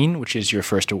a scene, which is your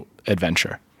first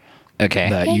adventure Okay.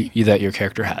 that your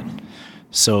character had.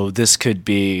 So this could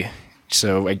be.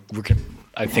 So I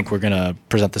think we're gonna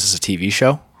present this as a TV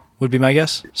show. Would be my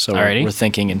guess. So Alrighty. we're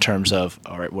thinking in terms of,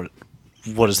 all right, what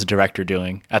is the director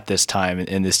doing at this time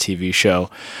in this TV show?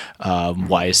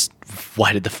 Why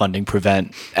did the funding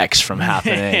prevent X from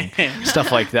happening?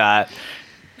 Stuff like that.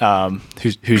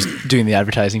 Who's doing the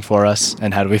advertising for us,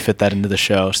 and how do we fit that into the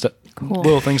show? Cool.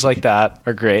 Little things like that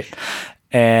are great.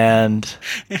 And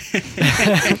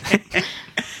I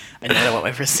know what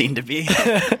my first scene to be.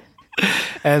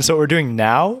 and so what we're doing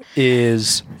now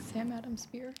is Sam Adams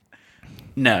beer.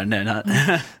 No, not.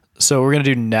 so what we're going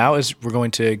to do now is we're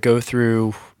going to go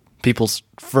through people's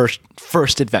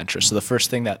first adventure. So the first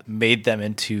thing that made them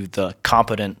into the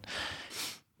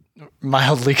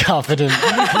mildly competent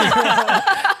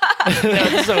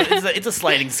No, so it's a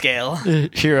sliding scale.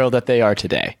 hero that they are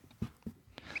today.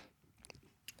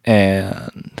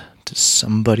 And does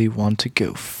somebody want to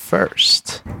go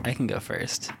first? I can go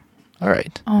first. All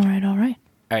right. All right. All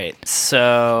right.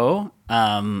 So,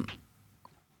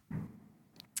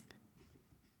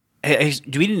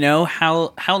 do we know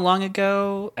how long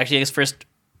ago? Actually, I guess first,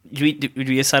 do we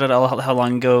decide at all how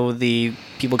long ago the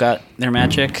people got their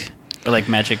magic, or like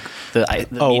magic? The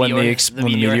When meteor, the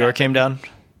meteor came down.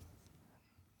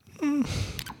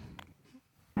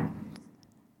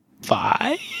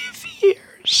 5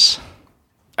 years.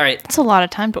 All right. That's a lot of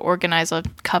time to organize a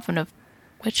coven of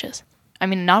witches. I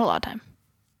mean, not a lot of time.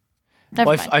 Never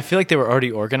Well, mind. I feel like they were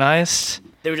already organized.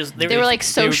 They were just They were like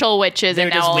social witches, they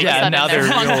and were now just all of a witches. sudden now they're,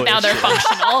 they're real now they're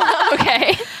functional.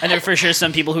 Okay. and there are for sure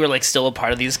some people who are like still a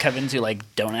part of these covens who like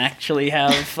don't actually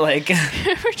have like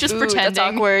We're just Ooh, pretending. that's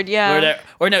awkward. Yeah.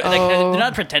 or no, like, they're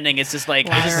not pretending. It's just like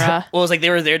Lyra. well, it's like they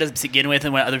were there to begin with,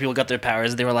 and when other people got their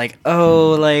powers, they were like,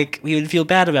 oh, like we would feel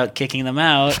bad about kicking them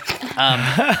out.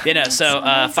 So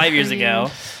 5 years ago,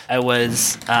 I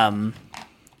was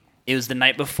it was the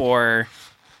night before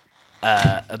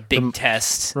a big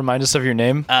test. Remind us of your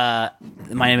name. My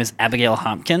name is Abigail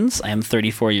Hopkins. I am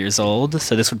 34 years old,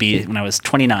 so this would be when I was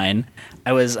 29.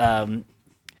 I was I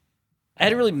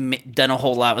hadn't really done a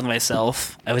whole lot with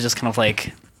myself. I was just kind of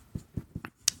like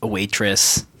a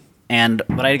waitress, and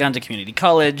when I had gone to community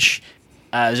college,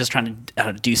 I was just trying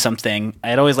to do something. I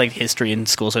had always liked history in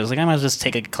school, so I was like, I might as well just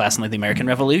take a class on like the American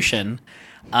Revolution.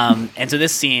 And so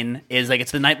this scene is like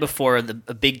it's the night before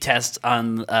a big test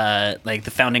on like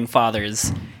the founding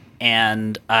fathers,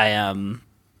 and I'm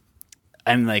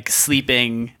like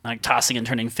sleeping, like tossing and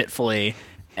turning fitfully,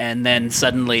 and then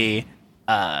suddenly,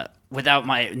 without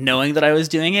my knowing that I was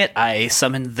doing it, I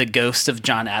summoned the ghost of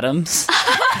John Adams.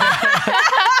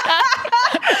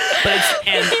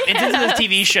 And since it's a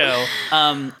TV show,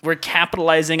 we're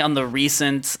capitalizing on the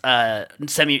recent,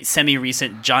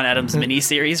 semi-recent John Adams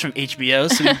miniseries from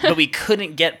HBO. But we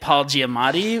couldn't get Paul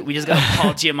Giamatti. We just got a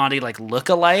Paul Giamatti like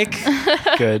look-alike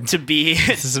Good. to be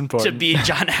This is important. to be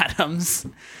John Adams.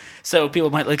 So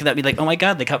people might look at that and be like, "Oh my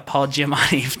God, they got Paul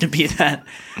Giamatti to be that,"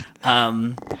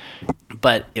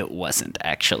 but it wasn't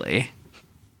actually.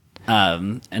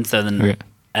 And so then Okay.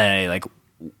 I like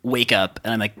wake up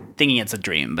and I'm like thinking it's a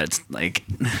dream, but it's like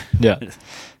Yeah.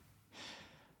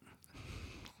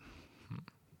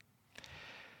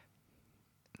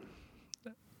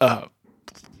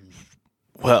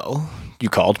 Well, you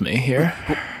called me here.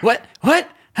 what?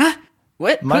 Huh?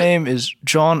 What? My Who- name is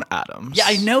John Adams. Yeah,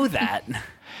 I know that.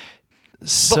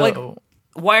 So, like,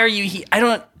 why are you here? I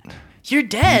don't. You're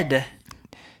dead.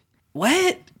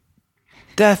 What?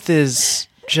 death is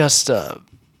just a.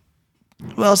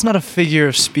 Well, it's not a figure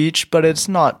of speech, but it's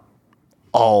not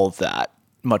all that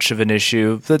much of an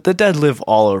issue. The dead live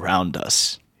all around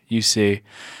us, you see.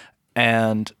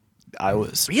 And I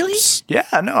was. Really? Yeah,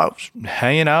 no, I was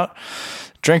hanging out,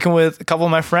 drinking with a couple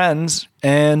of my friends,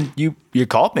 and you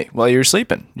called me while you were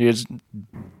sleeping. You just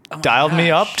dialed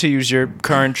me up, to use your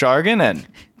current jargon, and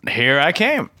here I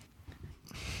came.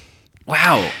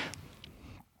 Wow.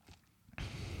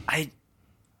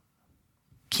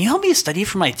 Can you help me study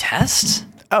for my test?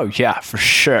 Oh, yeah, for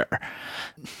sure.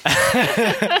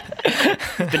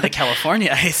 Been to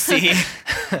California, I see,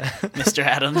 Mr.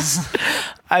 Adams.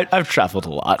 I've traveled a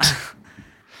lot.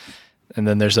 And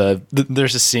then there's a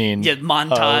scene. Yeah,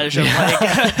 montage of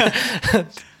like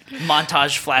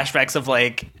montage flashbacks of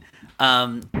like,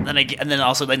 and then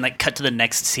also then like cut to the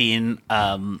next scene.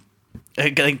 Cut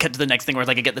to the next thing where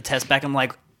like I get the test back. I'm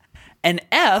like, An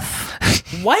F?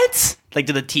 What? Like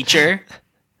to the teacher.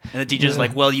 And the teacher's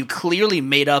like, well, you clearly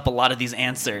made up a lot of these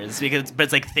answers but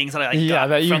it's like things that I got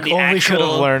that you from the only actual, could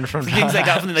have learned from things John I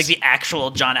got from like the actual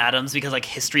John Adams because like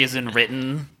history isn't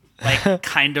written like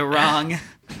kind of wrong.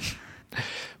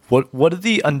 What do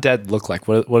the undead look like?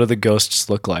 What do the ghosts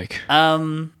look like? I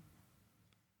mean,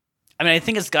 I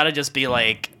think it's got to just be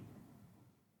like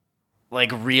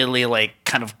really like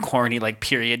kind of corny like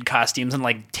period costumes and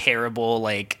like terrible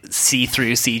like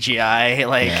see-through CGI.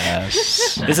 Like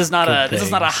Yes. this is not a Good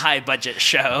high budget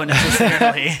show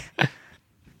necessarily.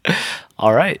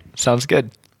 All right, sounds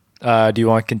good. Do you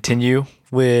want to continue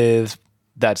with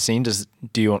that scene?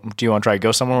 Do you want to try to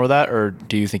go somewhere with that, or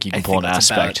do you think you can pull an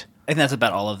aspect? I think that's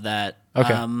about all of that.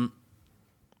 Okay.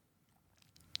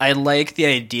 I like the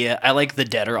idea. I like the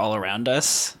dead are all around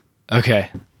us. Okay.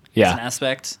 As an Yeah,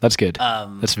 aspect. that's good.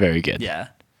 That's very good. Yeah.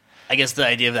 I guess the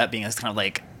idea of that being is kind of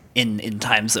like in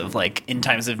times of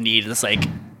need, it's like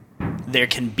there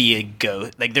can be a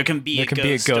ghost. Like there can be a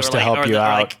ghost to help you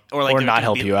out, or not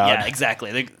help you out. Yeah,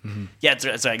 exactly. Like, yeah,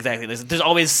 that's right, exactly. There's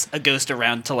always a ghost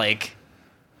around to like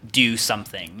do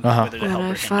something. Whether to When help or I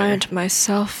hinder. find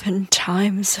myself in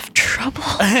times of trouble.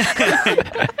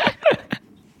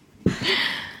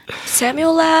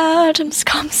 Samuel Adams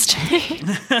comes to me.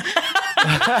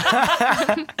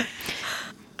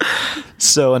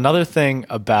 So another thing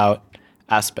about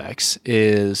aspects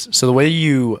is, so the way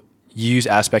you use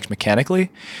aspects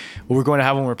mechanically, what we're going to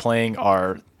have when we're playing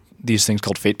are these things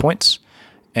called fate points.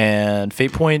 And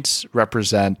fate points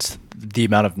represent the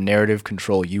amount of narrative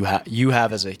control you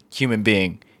have as a human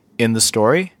being in the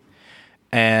story.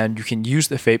 And you can use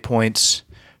the fate points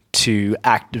to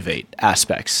activate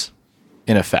aspects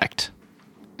in effect.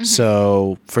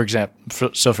 So for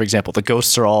example, the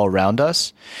ghosts are all around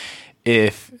us.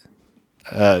 If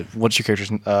what's your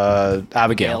character's name?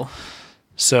 Abigail.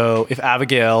 So if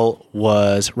Abigail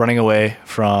was running away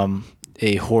from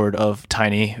a horde of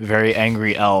tiny, very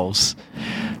angry elves,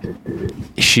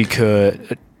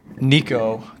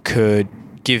 Nico could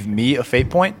give me a fate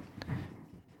point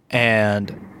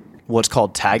and what's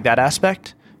called tag that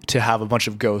aspect to have a bunch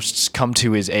of ghosts come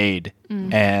to his aid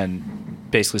and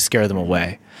basically scare them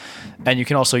away. And you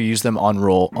can also use them on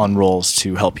rolls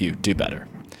to help you do better.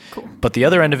 Cool. But the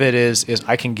other end of it is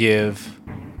I can give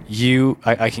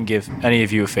I can give any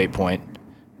of you a fate point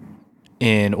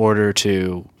in order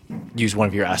to use one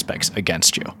of your aspects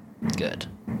against you. Good.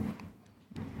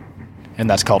 And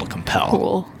that's called a compel.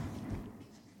 Cool.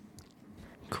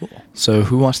 Cool. So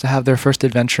who wants to have their first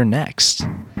adventure next?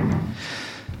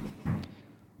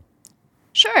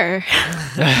 Sure.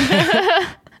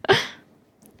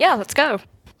 Yeah, let's go.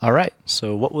 All right.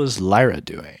 So what was Lyra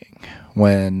doing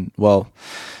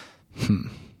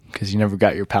because you never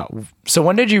got your power. So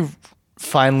when did you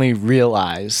finally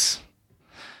realize,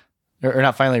 or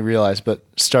not finally realize, but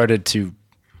started to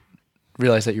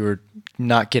realize that you were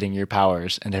not getting your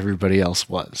powers and everybody else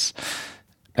was?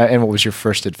 And what was your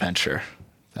first adventure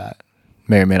that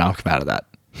may or may not come out of that?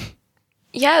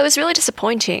 Yeah, it was really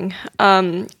disappointing.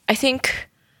 I think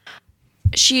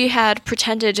she had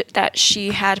pretended that she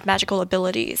had magical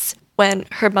abilities when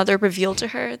her mother revealed to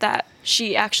her that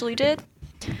she actually did.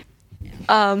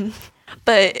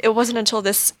 But it wasn't until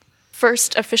this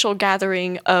first official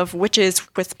gathering of witches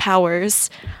with powers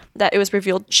that it was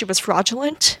revealed she was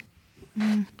fraudulent.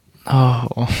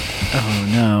 Oh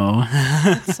no.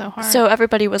 So hard. So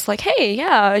everybody was like, "Hey,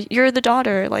 yeah, you're the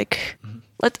daughter. Like,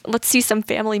 let's see some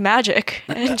family magic."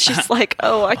 And she's like,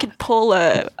 "Oh, I could pull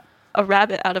a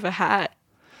rabbit out of a hat."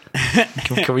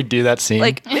 Can we do that scene?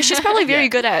 Like, she's probably very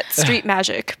good at street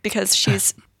magic because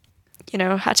she's,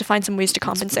 had to find some ways to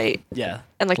compensate. Yeah.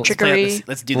 And like Let's play out trickery. this-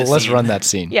 Let's do well, this. let's run that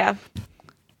scene. Yeah.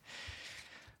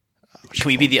 Can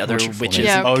we be the other witches?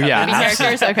 Yeah. Oh yeah, Any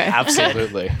characters? Okay.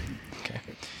 absolutely. Okay.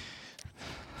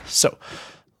 So,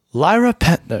 Lyra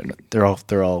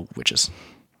they're all witches.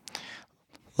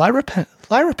 Lyra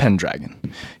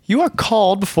Pendragon, you are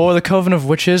called before the Coven of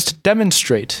Witches to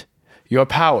demonstrate your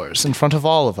powers in front of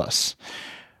all of us.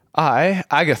 I,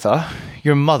 Agatha,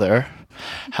 your mother,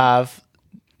 have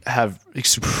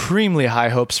extremely high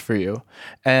hopes for you,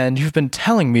 and you've been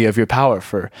telling me of your power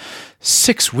for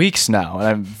 6 weeks now, and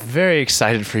I'm very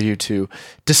excited for you to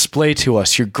display to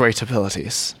us your great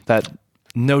abilities that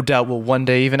no doubt will one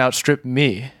day even outstrip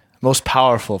me, most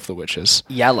powerful of the witches.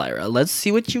 Yeah, Lyra. Let's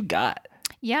see what you got.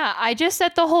 Yeah, I just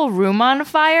set the whole room on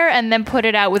fire and then put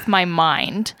it out with my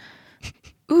mind.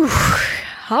 Ooh.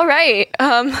 All right.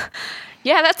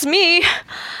 Yeah, that's me.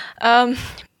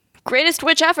 Greatest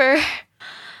witch ever.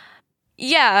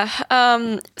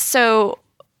 Yeah. So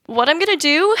what I'm gonna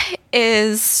do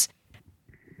is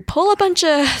pull a bunch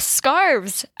of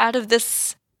scarves out of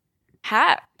this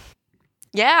hat.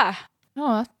 Yeah.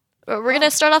 Oh, We're gonna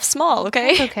start off small,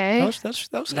 okay? okay. That was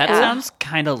That Yeah. sounds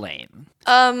kind of lame.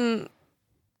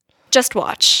 Just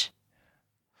watch.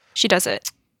 She does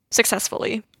it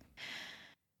successfully.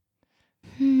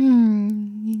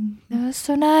 That was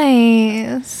so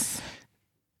nice.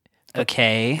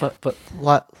 Okay. But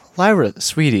Lyra,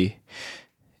 sweetie,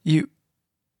 you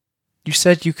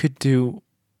said you could do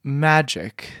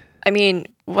magic. I mean,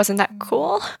 wasn't that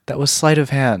cool? That was sleight of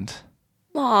hand.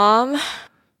 Mom.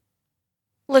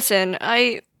 Listen,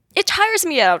 it tires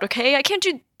me out, okay? I can't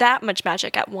do that much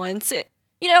magic at once.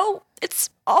 It's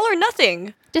all or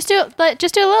nothing. Just do a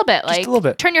little bit. Like, a little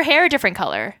bit. Turn your hair a different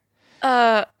color.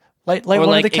 Light or one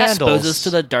like of the candles. expose us to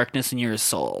the darkness in your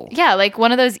soul. Yeah, like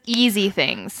one of those easy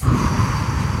things.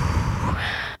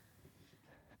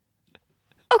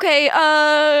 Okay,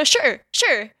 sure.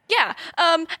 Yeah.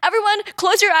 Everyone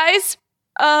close your eyes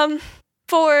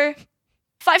for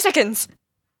 5 seconds.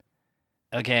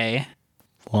 Okay.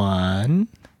 1,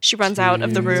 She runs out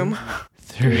of the room.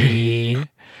 3,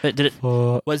 But did it?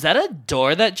 4. Was that a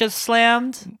door that just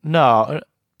slammed? No,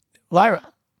 Lyra.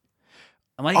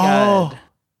 Oh my god.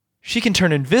 She can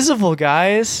turn invisible,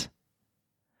 guys.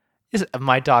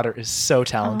 My daughter is so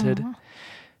talented.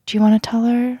 Do you want to tell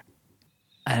her?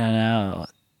 I don't know.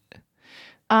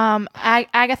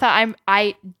 Agatha,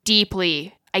 I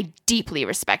deeply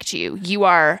respect you. You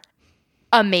are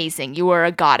amazing. You are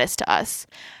a goddess to us.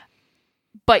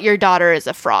 But your daughter is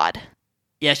a fraud.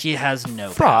 Yeah, she has no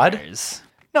Fraud? powers.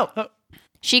 No,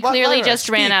 She clearly Lyra, just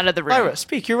ran speak. out of the room. Lyra,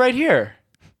 speak. You're right here.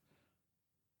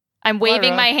 I'm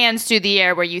waving Lyra. my hands through the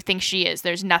air where you think she is.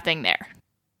 There's nothing there.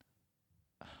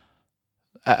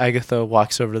 Agatha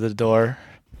walks over to the door,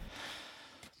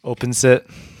 opens it,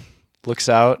 looks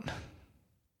out.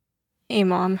 Hey,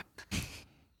 Mom.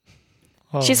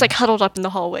 Oh. She's like huddled up in the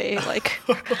hallway, like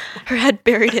her head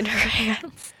buried in her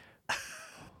hands.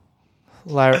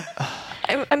 Lyra.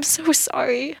 I'm so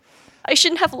sorry. I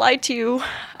shouldn't have lied to you.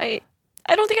 I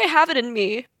don't think I have it in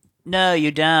me. No,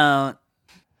 you don't.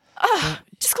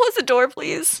 Just close the door,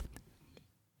 please.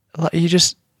 You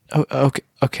just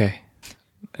okay.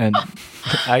 And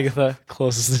Agatha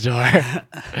closes the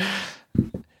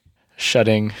door,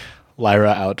 shutting Lyra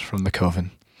out from the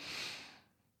coven.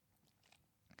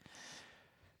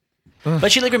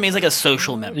 But she like remains like a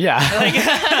social member.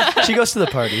 Yeah, she goes to the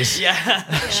parties. Yeah.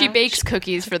 She bakes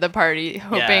cookies for the party,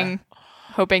 hoping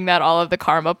that all of the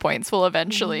karma points will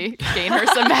eventually gain her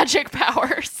some magic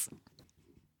powers.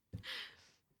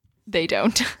 They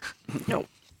don't. No.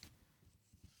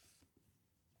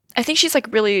 I think she's like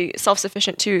really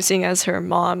self-sufficient too, seeing as her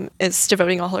mom is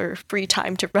devoting all her free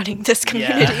time to running this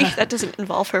community. That doesn't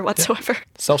involve her whatsoever.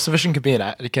 Self-sufficient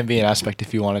can be an aspect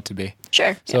if you want it to be.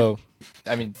 Sure. So,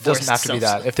 I mean, it doesn't have to be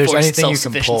that. If there's Forced anything you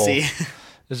can pull, self-sufficiency.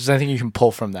 if there's anything you can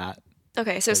pull from that.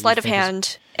 Okay, so you sleight of think is-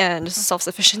 hand and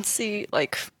self-sufficiency,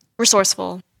 like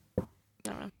resourceful. I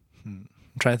don't know. I'm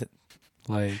trying to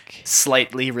like.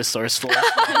 Slightly resourceful.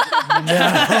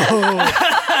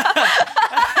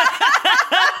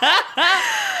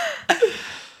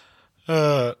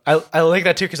 I like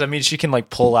that too because I mean she can like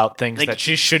pull out things Like, that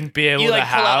she shouldn't be able You to like pull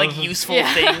have. out like useful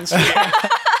things.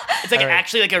 It's like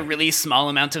actually like a really small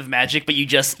amount of magic, but you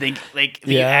just think like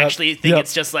you Yeah. actually think Yep.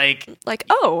 it's just like Like,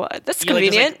 oh, that's you like,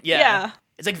 just, like, convenient. yeah.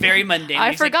 It's like very mundane. I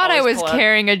You just, like, forgot I always was pull out-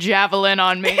 carrying a javelin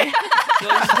on me. You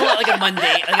just pull out like a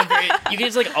mundane, like a very. You can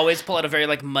just like always pull out a very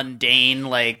like mundane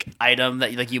like item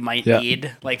that like you might Yeah.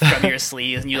 need like from your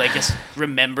sleeve, and you like just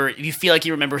remember. You feel like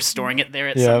you remember storing it there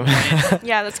at Yeah. some point.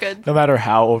 Yeah, that's good. No matter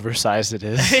how oversized it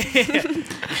is.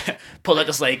 Pull out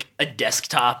just like a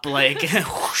desktop, like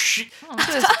whoosh.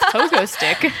 Pogo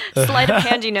stick. Sleight of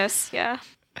handiness. Yeah.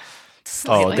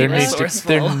 Oh, there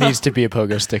resourceful. needs to be a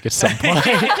pogo stick at some point.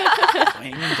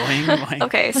 Boing, boing, boing.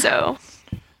 Okay, so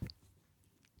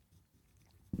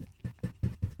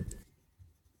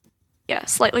yeah,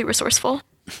 slightly resourceful.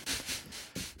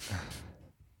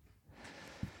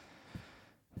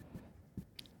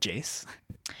 Jace.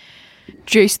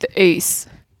 Jace the Ace.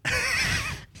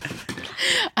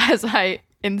 As I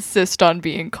insist on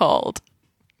being called.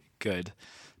 Good.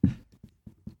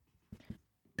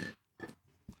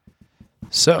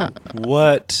 So,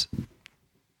 what?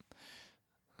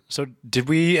 So, did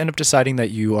we end up deciding that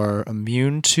you are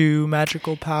immune to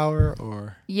magical power,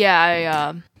 or?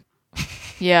 Yeah,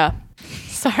 yeah.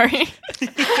 Sorry.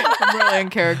 I'm really in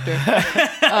character.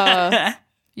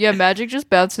 Yeah, magic just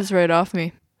bounces right off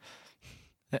me.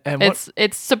 And what?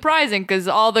 It's surprising because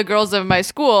all the girls of my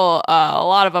school, a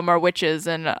lot of them are witches,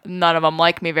 and none of them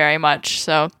like me very much.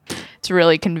 So it's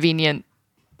really convenient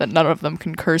that none of them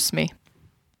can curse me.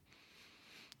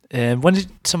 And when did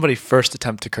somebody first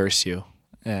attempt to curse you?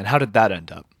 And how did that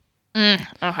end up?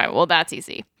 Okay, well, that's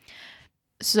easy.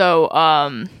 So,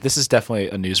 This is definitely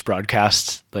a news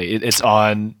broadcast. Like it's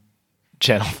on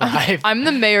Channel 5. I'm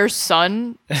the mayor's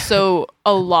son, so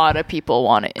a lot of people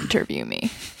want to interview me.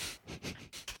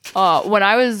 When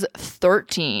I was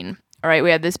 13, all right,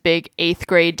 we had this big 8th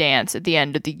grade dance at the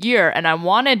end of the year, and I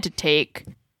wanted to take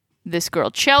this girl,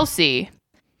 Chelsea.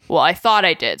 Well, I thought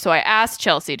I did, so I asked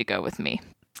Chelsea to go with me.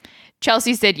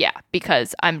 Chelsea said yeah,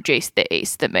 because I'm Jace the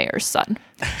Ace, the mayor's son.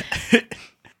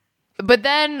 But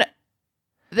then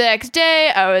the next day,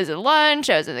 I was at lunch,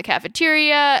 I was in the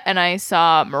cafeteria, and I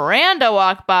saw Miranda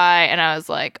walk by, and I was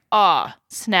like, oh,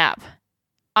 snap.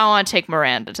 I want to take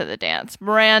Miranda to the dance.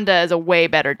 Miranda is a way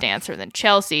better dancer than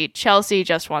Chelsea. Chelsea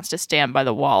just wants to stand by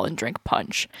the wall and drink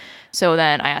punch. So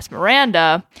then I asked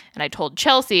Miranda, and I told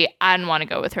Chelsea I didn't want to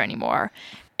go with her anymore.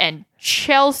 And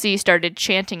Chelsea started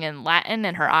chanting in Latin,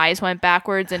 and her eyes went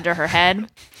backwards into her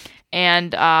head.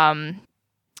 And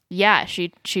yeah,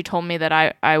 she told me that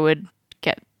I would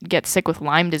get sick with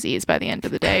Lyme disease by the end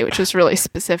of the day, which was really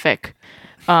specific.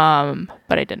 But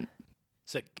I didn't.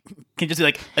 So can you just be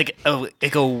like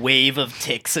a wave of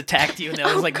ticks attacked you and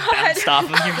that was like bounced off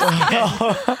of your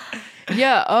skin?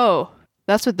 Yeah, oh,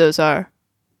 that's what those are.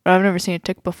 I've never seen a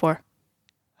tick before.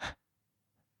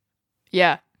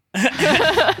 Yeah.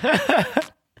 I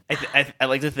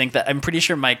like to think that I'm pretty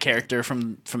sure my character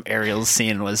from Ariel's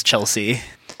scene was Chelsea.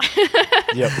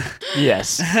 Yep.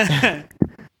 Yes.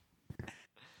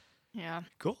 Yeah.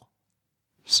 Cool.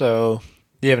 So,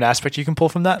 do you have an aspect you can pull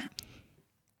from that?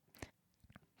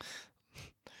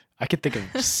 I could think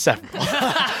of several.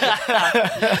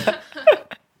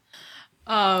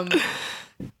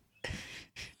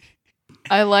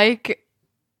 I like.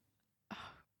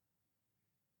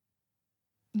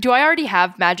 Do I already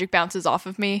have magic bounces off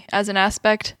of me as an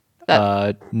aspect?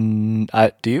 Do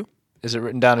you? Is it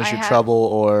written down as I your have- trouble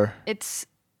or? It's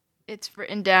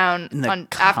written down The on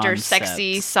after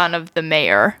sexy concept. son of the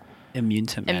mayor, Immune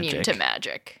to magic. immune to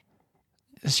magic.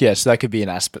 Yeah, so that could be an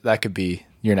aspect. That could be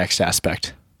your next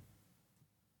aspect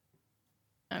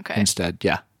Okay, instead.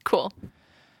 Yeah. cool.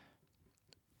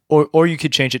 Or you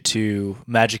could change it to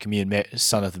magic immune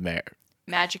son of the mayor.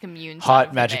 Magic immune. son Hot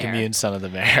of the magic mayor. immune son of the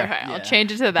mayor. Okay, I'll Yeah.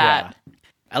 change it to that.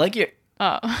 I like your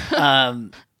Oh.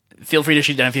 feel free to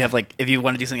shoot down if you have if you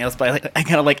want to do something else, but I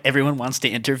kind of like everyone wants to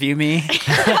interview me.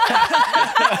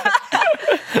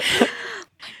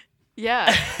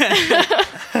 Yeah.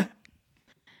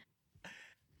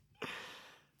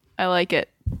 I like it.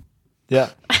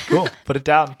 Yeah. Cool. Put it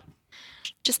down.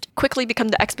 Just quickly become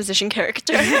the exposition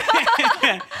character.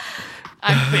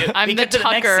 I'm We the get to the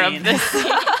next Tucker scene. of this.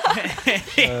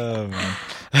 Oh man.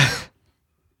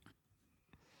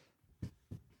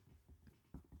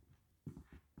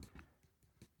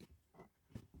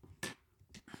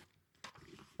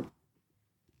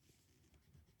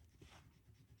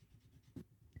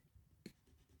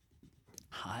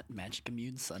 Hot magic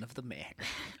immune son of the mayor.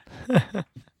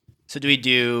 So do we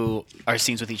do our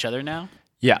scenes with each other now?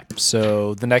 Yeah.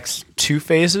 So the next two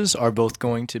phases are both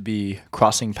going to be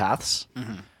crossing paths.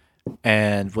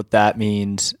 And what that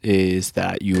means is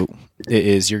that you're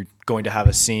going to have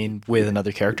a scene with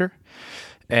another character.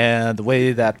 And the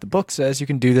way that the book says you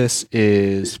can do this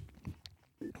is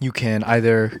you can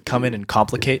either come in and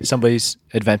complicate somebody's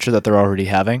adventure that they're already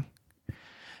having.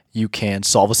 You can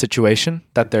solve a situation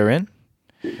that they're in.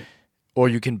 Or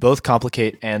you can both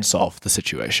complicate and solve the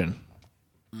situation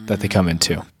that they come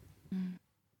into.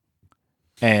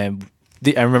 And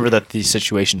I remember that these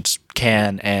situations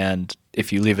can, and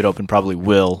if you leave it open, probably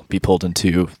will be pulled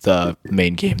into the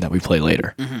main game that we play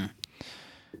later.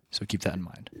 So keep that in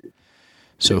mind.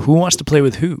 So who wants to play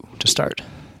with who to start?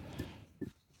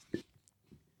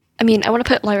 I mean, I want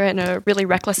to put Lyra in a really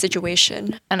reckless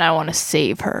situation. And I want to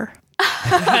save her.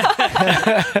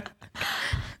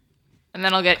 And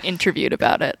then I'll get interviewed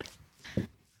about it.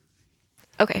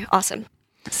 Okay, awesome.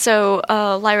 So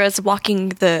Lyra's walking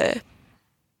the...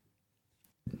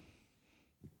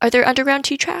 Are there underground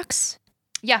T tracks?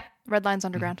 Yeah, Red Line's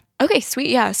underground. Okay, sweet,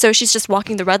 yeah. So she's just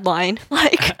walking the red line,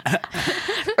 like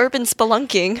urban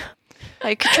spelunking,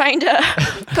 like trying to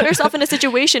put herself in a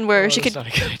situation where she could... No.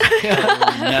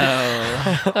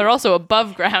 They're also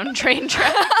above ground train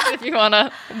tracks if you want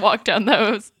to walk down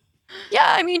those. Yeah,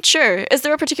 I mean, sure. Is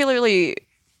there a particularly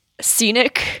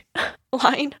scenic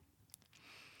line?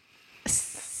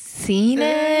 Scenic?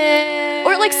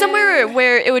 Or like somewhere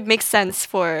where it would make sense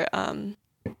for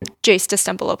Jace to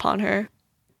stumble upon her?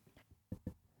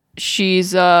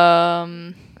 She's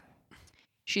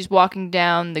she's walking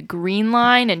down the green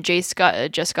line, and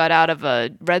Jace just got out of a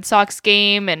Red Sox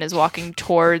game and is walking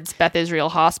towards Beth Israel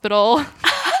Hospital.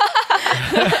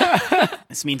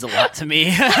 This means a lot to me.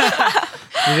 We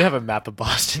did have a map of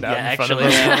Boston out Yeah, in front of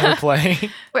actually, us yeah. when we were playing.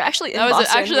 We're actually in That was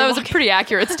Boston. that was a pretty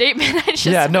accurate statement. I just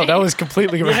Yeah, no, made. that was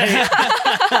completely right.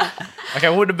 Like, I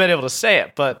wouldn't have been able to say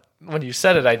it, but when you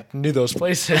said it, I knew those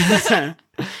places. All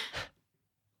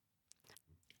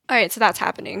right, so that's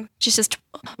happening. She's just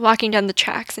walking down the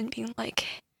tracks and being like,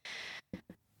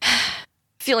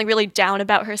 feeling really down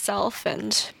about herself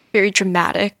and very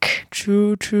dramatic.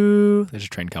 Choo choo. There's a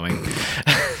train coming.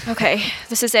 Okay,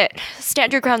 this is it.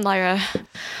 Stand your ground, Lyra.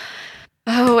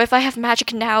 Oh, if I have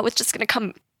magic now, it's just gonna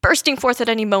come bursting forth at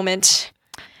any moment.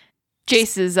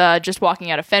 Jace is just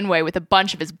walking out of Fenway with a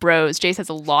bunch of his bros. Jace has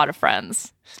a lot of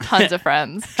friends. Tons of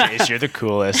friends. Jace, you're the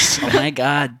coolest. Oh my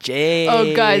god, Jay.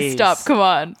 Oh, guys, stop. Come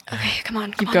on. Okay, come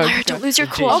on, going, Lyra, keep don't going. lose your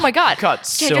cool. Oh, my God. Caught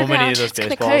Stand so your many ground. of those It's gonna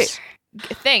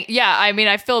baseballs. Yeah, I mean,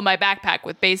 I filled my backpack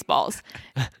with baseballs.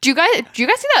 Do you guys see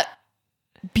that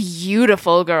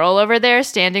beautiful girl over there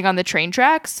standing on the train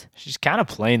tracks? She's kind of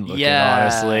plain looking, Yeah.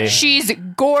 honestly. She's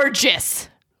gorgeous.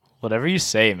 Whatever you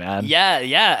say, man.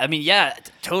 Yeah. I mean, yeah,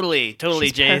 totally,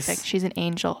 She's Jace. perfect. She's an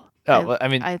angel. Oh, well, I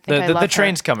mean, I think I the love her.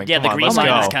 train's coming. Yeah, Come the on, green let's line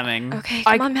go. is coming. Okay,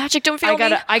 come on, magic, don't fail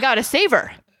me. I gotta save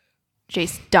her.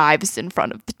 Jace dives in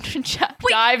front of the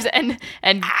dives and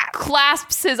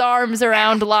clasps his arms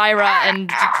around Lyra and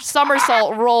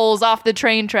somersault rolls off the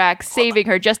train tracks, saving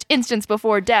her just instants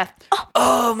before death.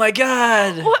 Oh my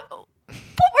god. What were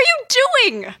you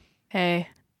doing? Hey,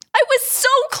 I was so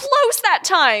close that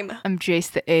time. I'm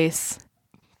Jace the Ace.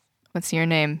 What's your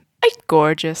name?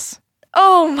 Gorgeous.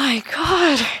 Oh my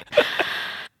god.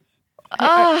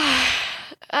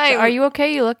 Are you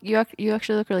okay? You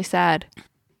actually look really sad.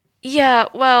 Yeah,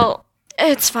 well,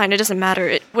 it's fine. It doesn't matter.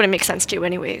 It wouldn't make sense to you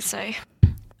anyways.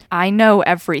 I know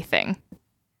everything.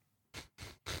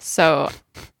 So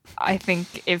I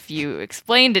think if you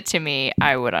explained it to me,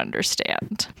 I would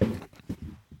understand.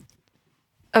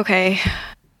 Okay.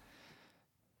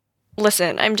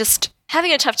 Listen, I'm just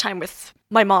having a tough time with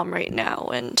my mom right now,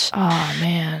 and Oh,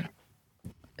 man. I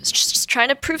was just trying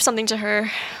to prove something to her.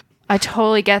 I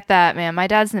totally get that, man. My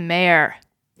dad's the mayor.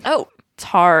 Oh, It's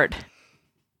hard.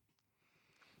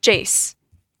 Jace.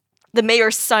 The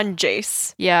mayor's son,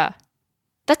 Jace. Yeah.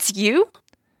 That's you?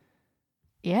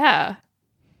 Yeah.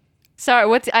 Sorry,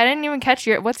 I didn't even catch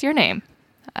what's your name?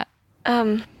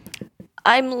 I'm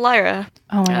Lyra.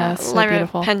 Oh my god, that's so Lyra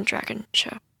beautiful. Pendragon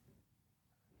Show.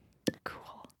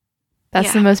 Cool. That's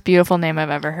Yeah. the most beautiful name I've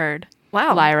ever heard.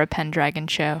 Wow. Lyra Pendragon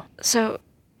Show. So,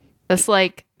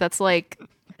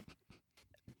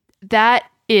 That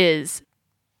is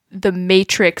the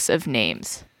matrix of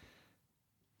names.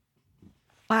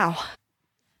 wow.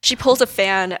 She pulls a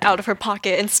fan out of her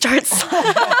pocket and starts.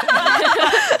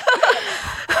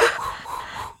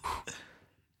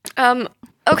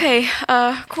 Okay,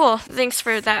 cool. Thanks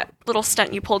for that little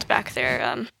stunt you pulled back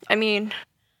there. I mean,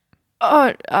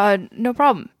 Oh, no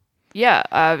problem. Yeah,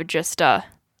 just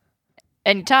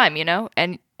anytime,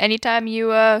 and anytime you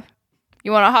want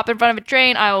to hop in front of a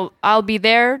train, I'll be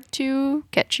there to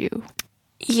catch you.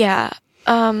 yeah.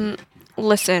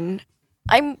 Listen,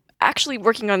 I'm actually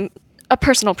working on a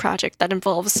personal project that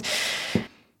involves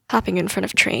hopping in front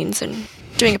of trains and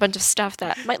doing a bunch of stuff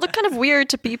that might look kind of weird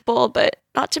to people, but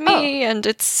not to me, and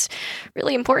it's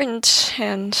really important,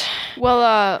 and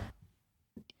Well,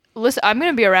 listen, I'm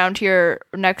gonna be around here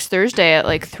next Thursday at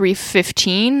like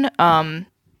 3:15.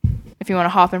 If you want to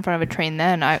hop in front of a train,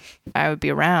 then I would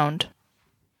be around.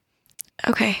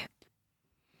 okay.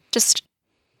 Just,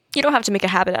 you don't have to make a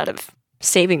habit out of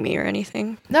saving me or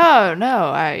anything. No,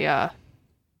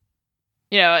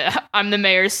 I'm the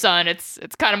mayor's son. It's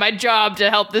kind of my job to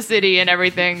help the city and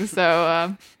everything.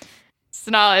 So it's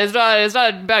not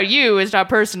about you. It's not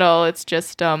personal. It's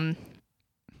just yeah.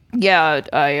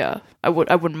 I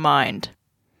wouldn't mind.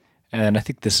 And I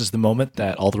think this is the moment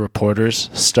that all the reporters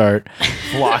start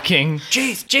flocking.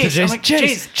 Jace, Jace, I'm like,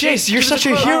 Jace, you're give us such a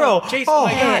quote. hero. Jace, Oh. oh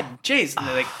my god, Jace. And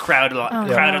they like crowded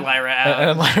Lyra out.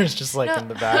 And Lyra's just like in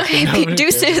the back. Okay, Nobody Pete,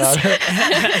 cares deuces. about her.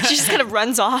 She just kind of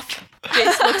runs off.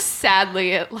 Jace looks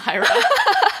sadly at Lyra.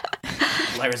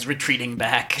 Lyra's retreating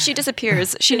back. She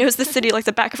disappears. She knows the city like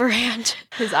the back of her hand.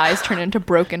 His eyes turn into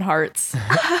broken hearts.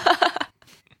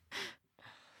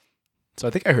 So I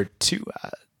think I heard two.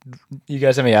 You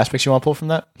guys have any aspects you want to pull from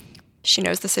that? She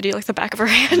knows the city like the back of her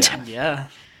hand, Yeah.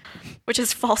 which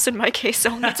is false in my case.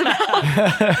 So that's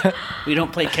about. We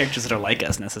don't play characters that are like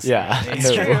us necessarily. Yeah, It's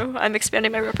No. true. I'm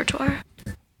expanding my repertoire.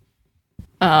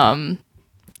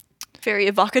 Very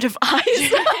evocative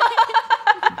eyes.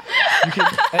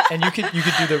 you could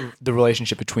do the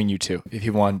relationship between you two if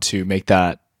you want to make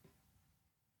that.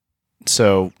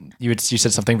 So you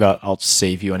said something about I'll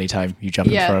save you anytime you jump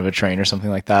in front of a train or something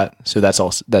like that. So that's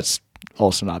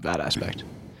also not a bad aspect.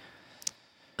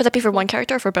 Would that be for one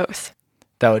character or for both?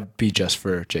 That would be just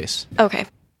for Jace. Okay.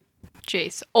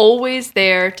 Jace, always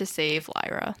there to save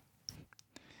Lyra.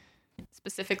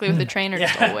 Specifically with the train, or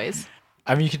just always?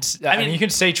 I mean, you can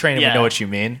say train and we know what you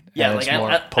mean. Yeah, and it's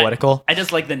more poetical. I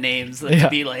just like the names to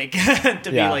be like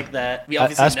be like that. We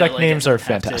obviously aspect know, like, names it are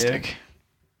doesn't have to. fantastic.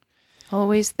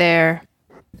 Always there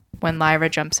when Lyra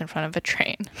jumps in front of a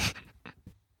train.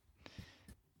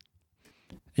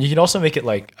 And you can also make it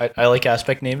like I like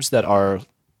aspect names that are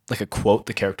like a quote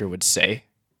the character would say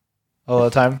all the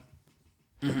time.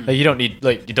 Mm-hmm.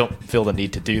 Like you don't feel the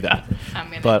need to do that.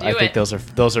 But I think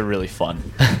those are really fun.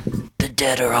 The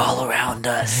dead are all around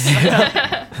us.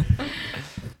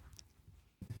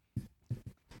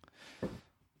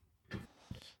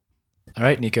 All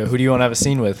right, Nico, who do you want to have a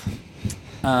scene with?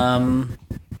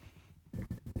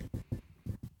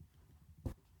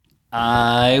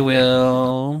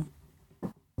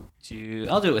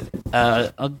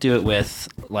 I'll do it with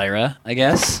Lyra, I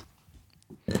guess.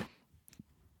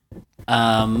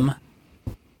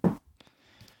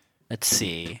 Let's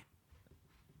see.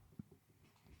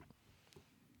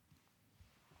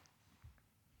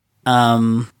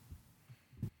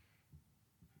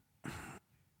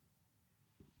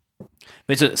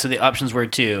 Wait, so the options were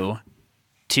to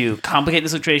complicate the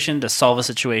situation, to solve a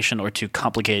situation, or to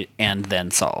complicate and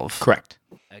then solve. Correct.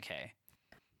 Okay.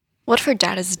 What if her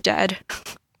dad is dead?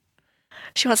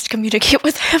 She wants to communicate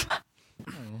with him.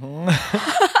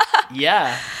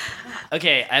 Yeah.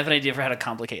 Okay, I have an idea for how to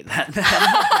complicate that.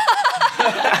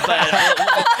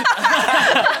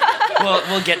 But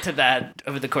we'll get to that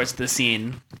over the course of the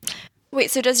scene. Wait,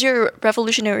 so does your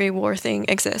Revolutionary War thing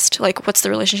exist? Like, what's the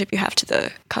relationship you have to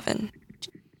the Coven?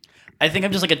 I think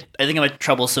I'm a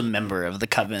troublesome member of the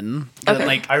Coven. Okay.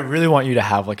 Like, I really want you to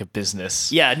have like a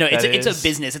business. yeah, no, it's a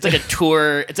business. It's like a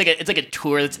tour. It's like a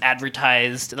tour that's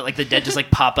advertised. That like the dead just like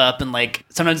pop up and like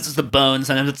sometimes it's the bones,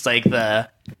 sometimes it's like the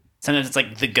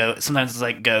ghost, sometimes it's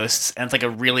like ghosts, and it's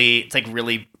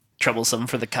really troublesome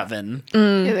for the Coven.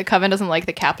 Yeah, the Coven doesn't like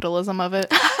the capitalism of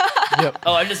it. Yep.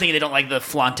 Oh, I'm just thinking they don't like the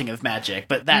flaunting of magic,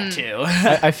 but that too.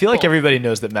 I feel like everybody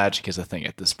knows that magic is a thing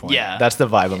at this point. Yeah. That's the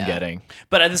vibe I'm getting.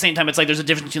 But at the same time, it's like there's a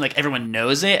difference between like everyone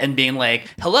knows it and being like,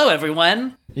 "Hello,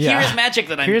 everyone. Yeah. Here's magic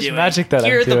that I'm Here's doing. magic that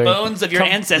Here I'm are the doing. bones of your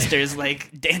Come- ancestors, like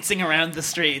dancing around the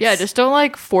streets." Yeah, just don't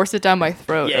like force it down my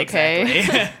throat, yeah, okay?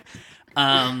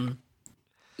 Exactly.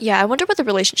 Yeah, I wonder what the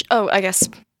relationship... Oh, I guess...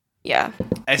 Yeah.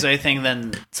 So I think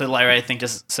then, so Lyra, I think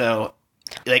just so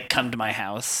like come to my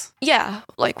house. Yeah,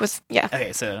 like with... Yeah.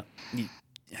 Okay, so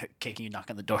can you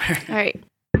knock on the door? All right.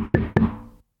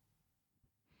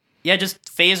 Yeah, just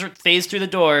phase through the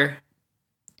door.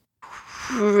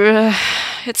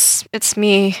 It's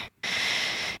me.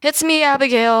 It's me,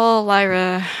 Abigail,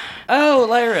 Lyra. Oh,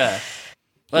 Lyra.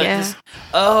 Well, Yeah.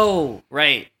 Oh,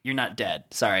 right. You're not dead.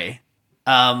 Sorry.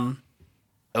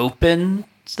 Open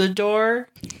the door.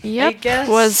 Yep, guess.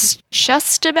 was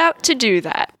just about to do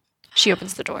that. She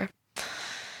opens the door.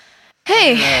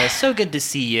 Hey, So good to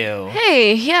see you.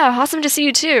 hey, yeah, awesome to see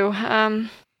you too.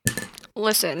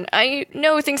 Listen, I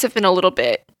know things have been a little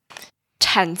bit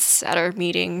tense at our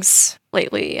meetings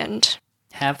lately, and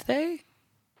Have they?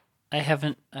 I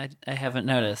haven't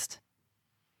noticed.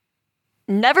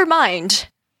 never mind.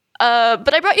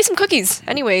 But I brought you some cookies,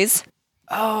 anyways.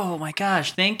 Oh my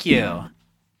gosh, thank you.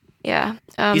 Yeah.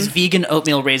 These vegan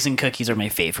oatmeal raisin cookies are my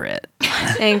favorite.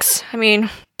 Thanks. I mean,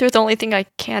 they're the only thing I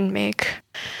can make.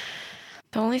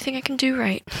 The only thing I can do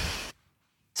right.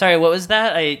 Sorry, what was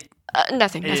that?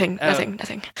 Nothing. oh.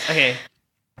 Nothing. Okay.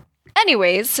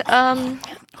 Anyways,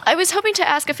 I was hoping to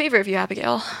ask a favor of you,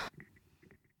 Abigail.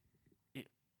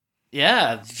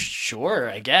 Yeah, sure,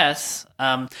 I guess.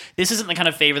 This isn't the kind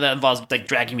of favor that involves like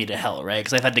dragging me to hell, right?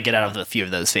 Because I've had to get out of a few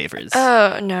of those favors.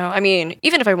 Oh, no. I mean,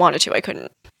 even if I wanted to, I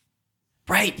couldn't.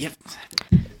 Right. Yep.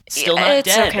 Still not It's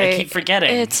dead. okay. I keep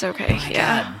forgetting. It's okay, Oh my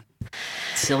yeah. God.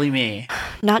 Silly me.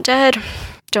 Not dead.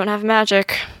 Don't have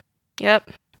magic. Yep.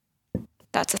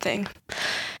 That's a thing.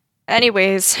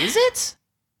 Anyways, Is it?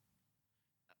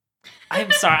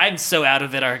 I'm sorry. I'm so out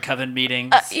of it. Our coven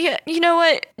meetings. yeah, you know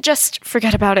what? Just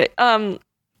forget about it. I'm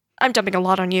dumping a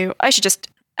lot on you. I should just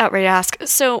outright ask.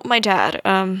 So, my dad,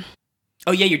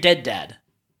 Oh yeah, you're dead, Dad.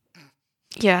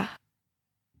 yeah.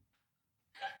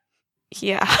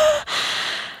 Yeah.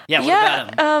 Yeah. What yeah,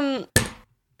 about him?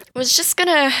 was just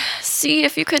gonna see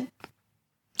if you could,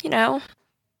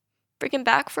 bring him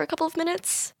back for a couple of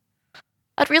minutes.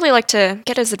 I'd really like to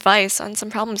get his advice on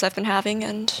some problems I've been having,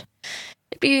 and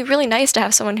it'd be really nice to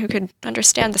have someone who could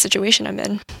understand the situation I'm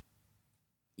in.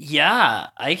 Yeah,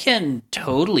 I can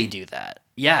totally do that.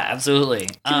 Yeah, absolutely.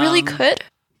 You really could?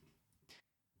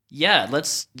 Yeah,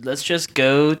 let's just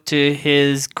go to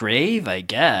his grave, I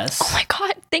guess. Oh my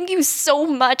god, thank you so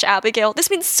much, Abigail. This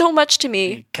means so much to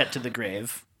me. Cut to the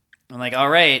grave. I'm like, all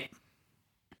right,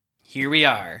 here we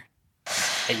are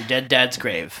at your dead dad's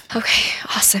grave. Okay,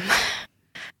 awesome.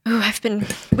 Ooh, I've been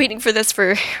waiting for this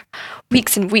for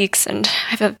weeks and weeks, and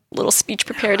I have a little speech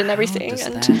prepared and everything. How does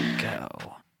And that go?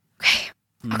 okay.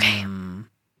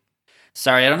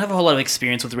 Sorry, I don't have a whole lot of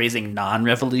experience with raising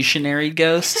non-revolutionary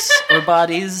ghosts or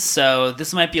bodies, so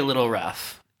this might be a little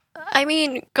rough. I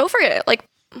mean, go for it. Like,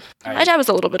 my dad was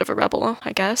a little bit of a rebel,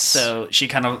 I guess. So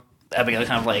Abigail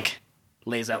kind of like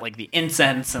lays out like the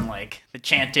incense and like the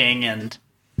chanting and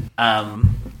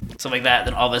stuff like that.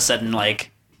 Then all of a sudden,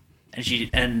 like, there's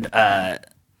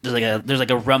like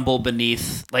a rumble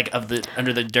beneath like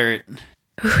under the dirt.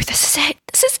 Ooh, this is it.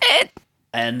 This is it.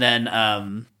 And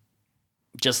then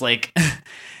just like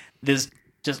this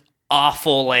just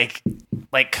awful like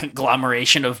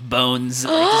conglomeration of bones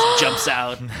like, just jumps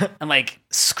out and like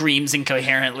screams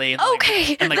incoherently and,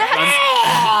 Okay. and, like,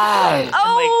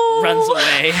 runs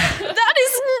away. That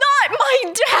is not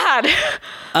my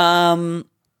dad.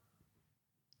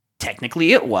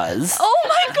 Technically it was. Oh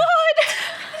my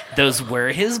god. Those were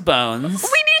his bones.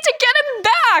 We need to get him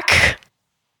back.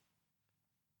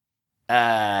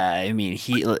 I mean,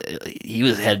 he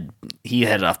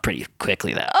headed off pretty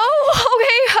quickly. That. Oh,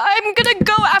 okay. I'm gonna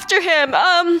go after him.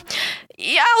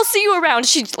 Yeah, I'll see you around.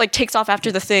 She like takes off after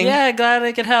the thing. Yeah, glad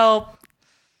I could help.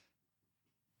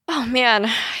 Oh man,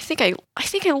 I think I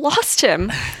lost him.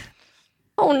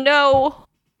 Oh no.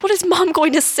 What is Mom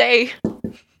going to say?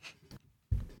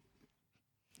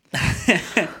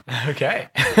 Okay.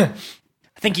 I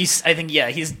think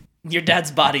your dad's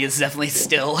body is definitely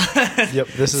still. Yep,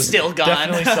 this is still gone.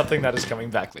 definitely something that is coming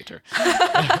back later.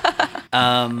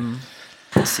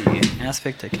 Let's see, an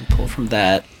aspect I can pull from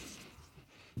that.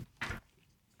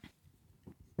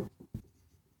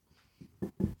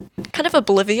 Kind of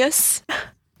oblivious,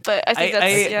 but I think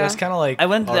that's That's kind of like I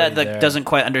went that there. doesn't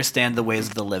quite understand the ways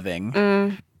of the living.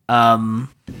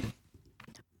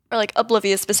 or like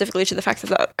oblivious specifically to the fact that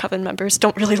the coven members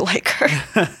don't really like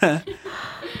her.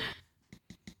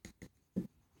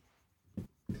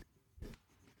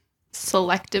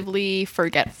 Selectively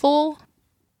forgetful.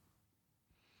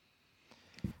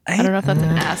 I don't know if that's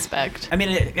an aspect. I mean,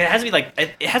 it has to be like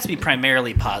it has to be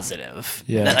primarily positive.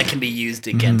 Yeah. That can be used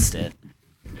against it.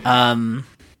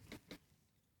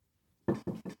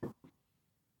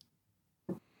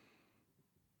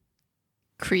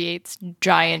 Creates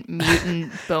giant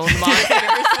mutant bone monsters.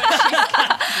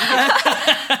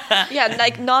 Yeah,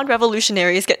 like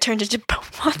non-revolutionaries get turned into bone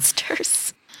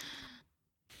monsters.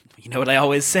 You know what I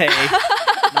always say: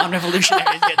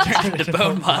 non-revolutionaries get turned into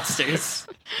bone monsters.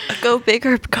 Go big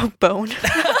or go bone. No.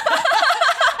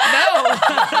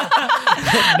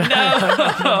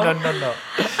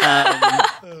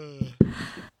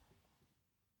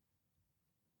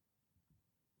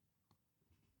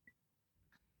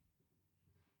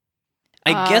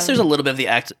 I guess there's a little bit of the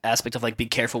aspect of like be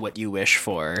careful what you wish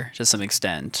for to some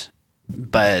extent,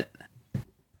 but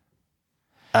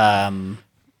I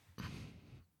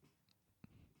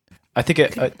think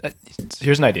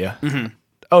here's an idea. Mm-hmm.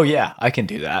 Oh yeah, I can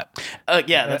do that.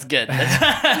 yeah, that's good.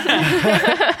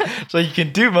 So you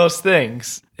can do most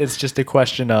things. It's just a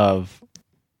question of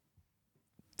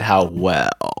how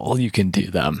well you can do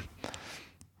them.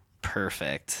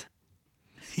 Perfect.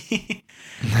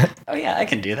 Oh yeah, I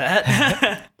can do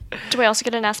that. Do I also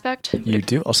get an aspect? You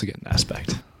do also get an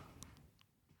aspect.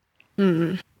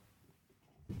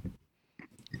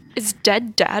 Is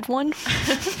dead dad one?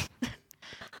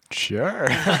 Sure.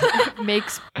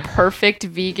 Makes perfect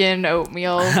vegan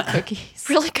oatmeal cookies.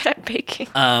 Really good at baking.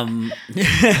 What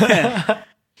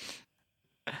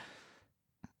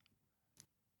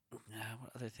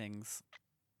other things?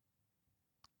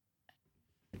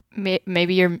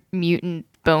 Maybe your mutant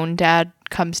bone dad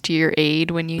comes to your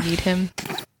aid when you need him.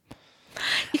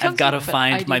 I've got to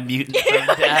find my mutant bone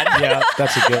dad. Yeah,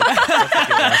 that's a good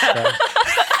aspect.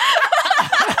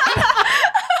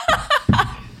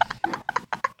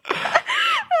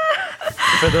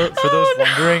 For those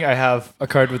wondering, I have a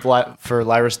card with for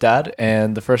Lyra's dad,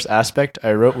 and the first aspect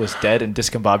I wrote was dead and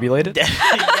discombobulated.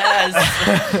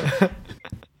 Yes.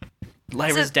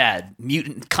 Lyra's dad,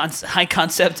 mutant high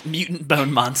concept mutant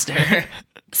bone monster.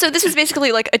 So this is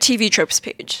basically like a TV tropes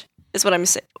page, is what I'm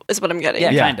getting.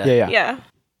 Yeah. Yeah, Kinda. yeah. Yeah.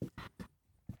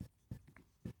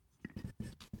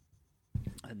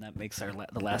 And that makes our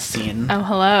the last scene. Oh,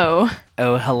 hello.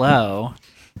 Oh, hello.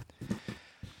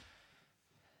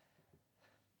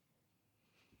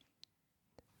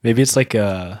 Maybe it's like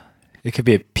it could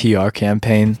be a PR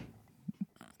campaign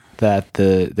that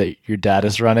your dad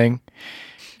is running,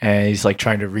 and he's like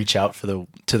trying to reach out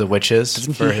to the witches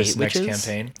Doesn't he for his hate next witches?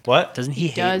 campaign. What? Doesn't he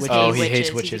hate does witches? Oh, hate he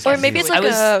hates witches. witches. Or maybe it's like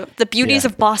the beauties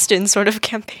yeah. of Boston sort of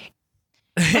campaign.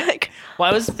 Like, Well,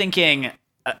 I was thinking,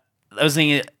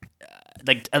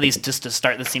 like at least just to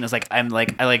start the scene is like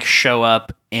I show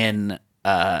up in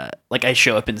I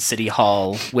show up in City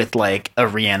Hall with like a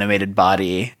reanimated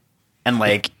body, and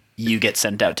like you get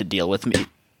sent out to deal with me.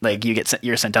 Like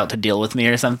you're sent out to deal with me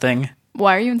or something.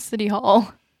 Why are you in City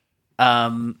Hall?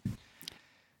 Um,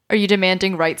 Are you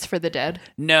demanding rights for the dead?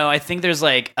 no, I think there's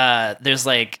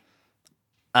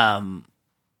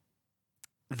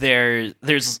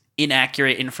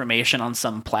inaccurate information on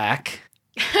some plaque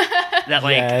that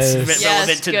like Yes. is relevant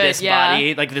Yes, to good, this yeah.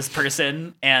 body, like this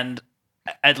person, and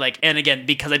and again,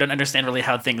 because I don't understand really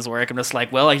how things work, I'm just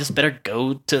like, well, I just better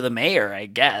go to the mayor, I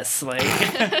guess. Like,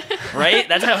 right?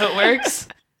 That's how it works.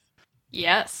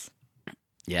 Yes.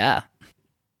 Yeah.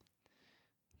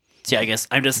 So yeah, I guess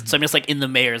I'm just like in the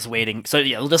mayor's waiting. So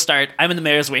yeah, we'll just start. I'm in the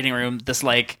mayor's waiting room. This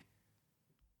like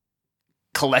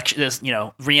collection, this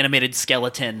reanimated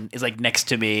skeleton is like next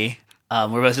to me.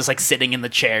 We're both just like sitting in the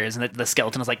chairs, and the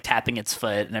skeleton is like tapping its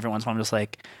foot, and every once in a while I'm just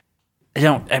like,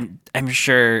 I'm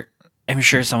sure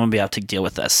someone will be out to deal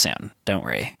with us soon. Don't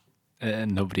worry.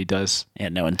 And nobody does. Yeah,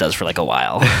 no one does for like a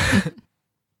while.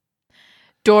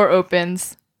 Door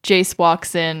opens. Jace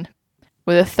walks in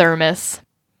with a thermos.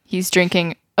 He's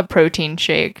drinking a protein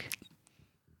shake.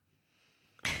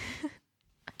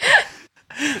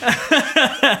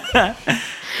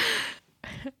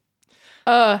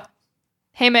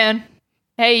 Hey man.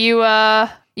 Hey, you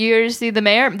here to see the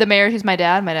mayor? The mayor who's my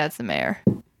dad? My dad's the mayor.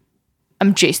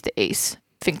 I'm Jace the Ace.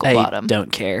 I Finkelbottom.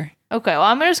 don't care. Okay, well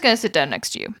I'm just gonna sit down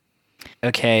next to you.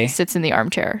 Okay. Sits in the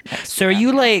armchair. So are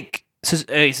you like so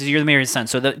you're the mayor's son?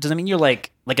 So does that mean you're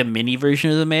like a mini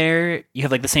version of the mayor? You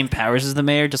have like the same powers as the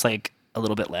mayor, just like a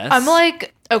little bit less. I'm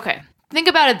like, okay, think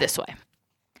about it this way.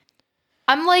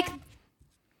 I'm like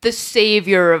the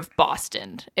savior of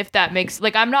Boston, if that makes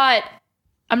like I'm not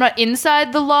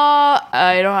inside the law.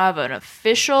 I don't have an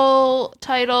official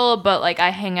title, but like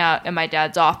I hang out in my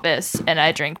dad's office and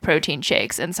I drink protein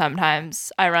shakes, and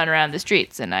sometimes I run around the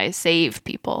streets and I save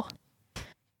people.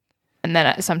 And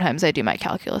then sometimes I do my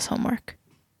calculus homework.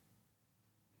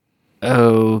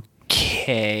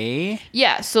 Okay.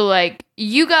 Yeah, so like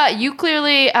you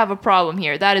clearly have a problem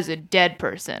here. That is a dead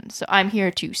person. So I'm here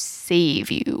to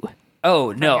save you.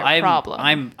 Oh no, your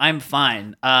problem. I'm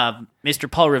fine.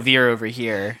 Mr. Paul Revere over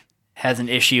here has an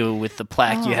issue with the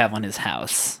plaque you have on his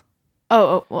house.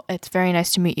 Oh, well, it's very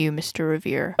nice to meet you, Mr.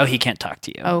 Revere. Oh, he can't talk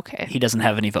to you. Okay. He doesn't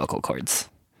have any vocal cords.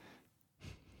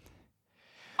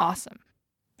 Awesome.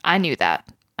 I knew that.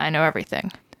 I know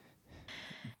everything.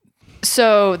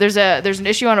 So there's an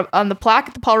issue on the plaque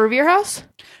at the Paul Revere house?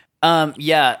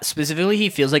 Yeah, specifically he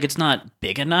feels like it's not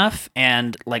big enough,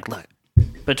 and like look,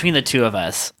 between the two of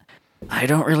us, I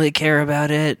don't really care about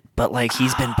it, but like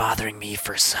he's been bothering me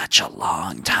for such a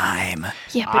long time.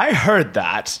 Yeah, but I heard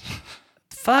that.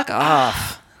 Fuck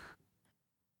off.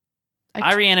 I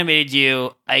I reanimated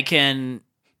you. I can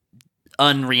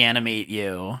unreanimate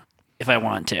you if I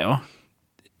want to.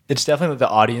 It's definitely what the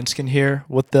audience can hear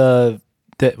what the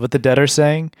dead are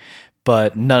saying,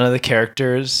 but none of the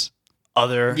characters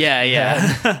other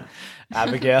Yeah. than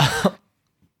Abigail.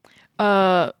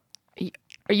 are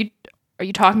you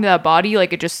talking to that body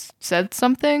like it just said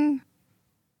something?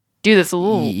 Dude, that's a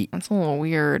little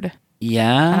weird. I don't know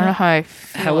Yeah. how I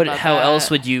feel about How that. else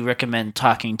would you recommend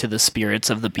talking to the spirits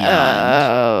of the beyond?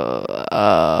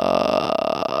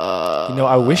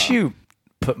 I wish you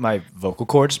put my vocal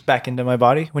cords back into my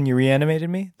body when you reanimated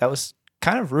me. That was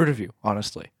kind of rude of you,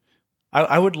 honestly.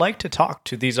 I would like to talk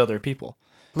to these other people.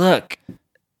 Look,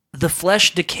 the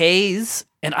flesh decays,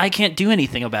 and I can't do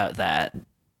anything about that.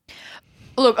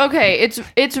 Look, okay, it's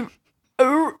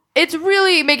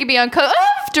really making me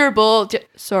uncomfortable.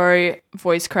 Sorry,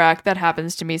 voice crack. That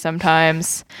happens to me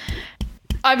sometimes.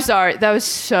 I'm sorry. That was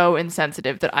so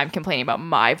insensitive that I'm complaining about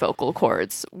my vocal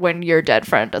cords when your dead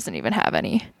friend doesn't even have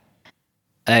any.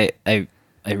 I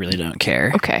really don't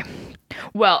care. Okay.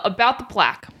 Well, about the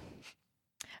plaque.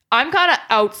 I'm kind of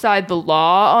outside the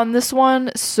law on this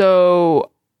one,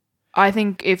 so I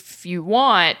think if you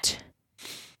want,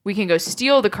 we can go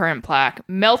steal the current plaque,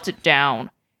 melt it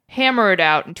down, hammer it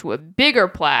out into a bigger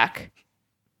plaque,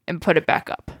 and put it back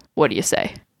up. What do you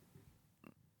say?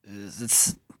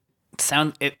 It's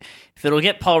if it'll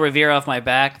get Paul Revere off my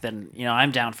back, then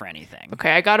I'm down for anything.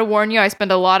 Okay, I gotta warn you, I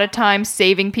spend a lot of time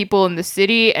saving people in the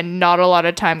city and not a lot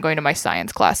of time going to my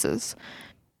science classes.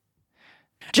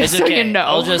 Just It's so okay. you know.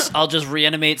 I'll just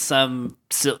reanimate some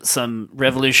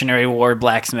Revolutionary War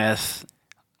blacksmith.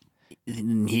 He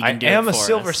can I do am it a for us.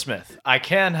 silversmith. I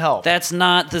can help. That's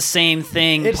not the same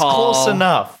thing, It's Paul. close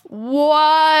enough.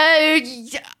 What?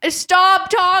 Stop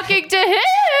talking to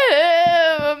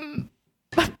him!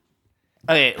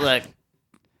 Okay, look,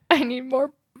 I need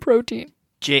more protein.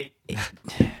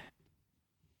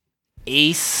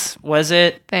 Ace, was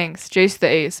it? Thanks. Jace the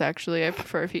Ace, actually. I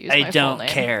prefer if you use my I full don't name.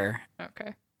 care.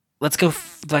 Okay. Let's go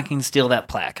fucking steal that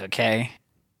plaque, okay?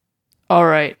 All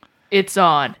right. It's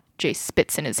on. Jace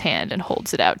spits in his hand and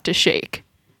holds it out to shake.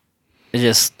 I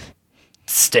just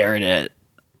stare at it.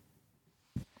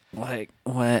 Like,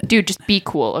 what? Dude, just be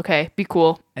cool, okay? Be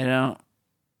cool. I don't.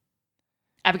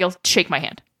 Abigail, shake my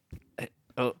hand.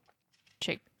 Oh,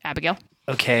 Shake. Abigail.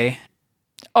 okay.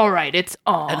 All right, it's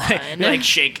on. And they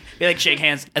shake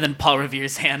hands, and then Paul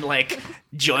Revere's hand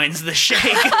joins the shake.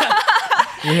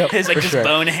 Yep, His for this sure.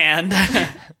 bone hand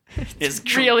is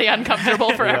Really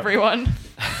uncomfortable for everyone.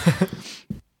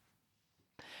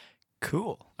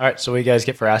 Cool. All right, so what do you guys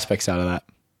get for aspects out of that?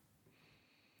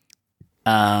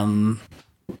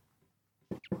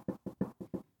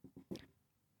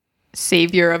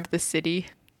 Savior of the city.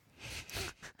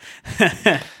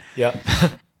 Yep.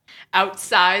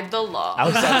 Outside the law.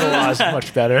 Outside the law is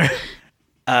much better.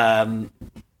 The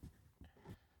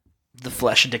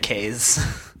flesh decays.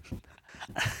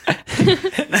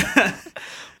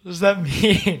 What does that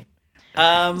mean?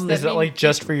 Is that like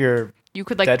just for your... You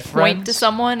could dead point to friends?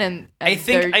 someone and I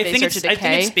think they start to I think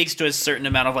decay. it speaks to a certain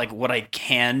amount of what I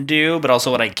can do, but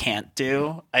also what I can't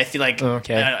do. I feel like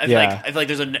Okay, I yeah. feel like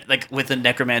there's with the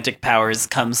necromantic powers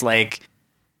comes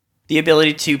the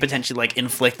ability to potentially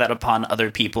inflict that upon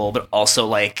other people, but also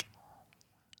an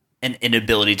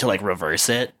inability to reverse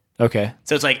it. Okay.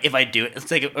 So it's if I do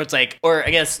it, or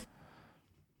I guess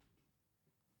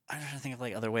I'm trying to think of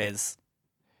other ways.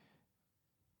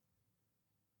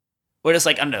 Or just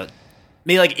I don't know.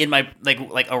 Maybe in my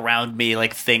around me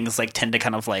things tend to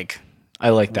kind of I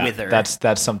like that. Wither.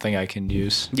 That's something I can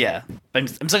use. yeah. I'm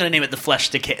still gonna name it the flesh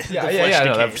decay. Yeah, the yeah, flesh yeah.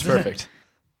 No, decays. that's perfect.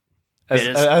 As,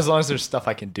 It is. as long as there's stuff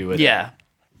I can do with it. Yeah.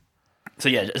 So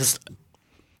yeah, just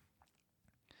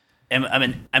I'm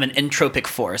an entropic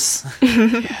force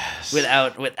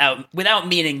without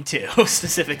meaning to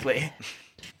specifically.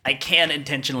 I can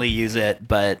intentionally use it,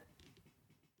 but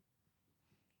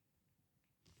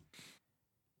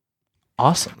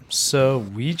Awesome. So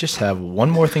we just have one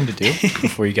more thing to do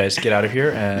before you guys get out of here,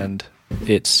 and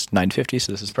it's 9:50,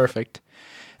 so this is perfect.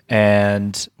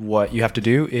 And what you have to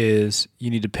do is you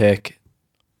need to pick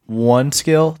one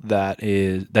skill that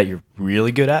you're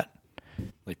really good at,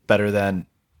 better than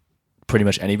pretty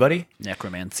much anybody.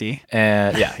 necromancy.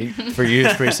 And yeah, for you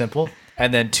it's pretty simple.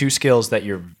 And then two skills that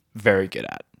you're very good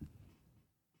at.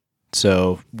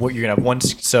 So what you're gonna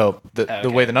have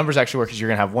the way the numbers actually work is you're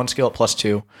gonna have one skill at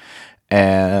 +2,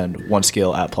 and one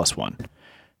skill at +1,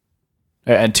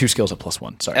 and two skills at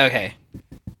 +1. Sorry. Okay.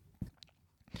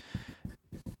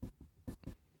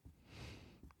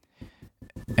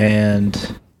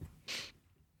 And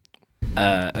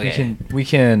Okay. we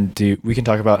can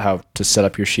talk about how to set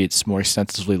up your sheets more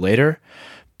extensively later.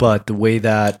 But the way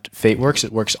that Fate works,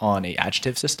 it works on a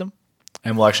adjective system,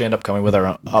 and we'll actually end up coming with our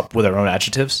own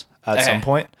adjectives at some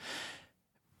point.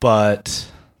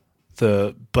 But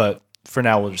for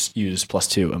now, we'll just use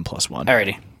 +2 and +1.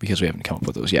 Alrighty. Because we haven't come up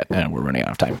with those yet, and we're running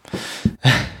out of time.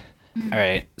 All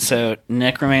right. So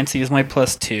necromancy is my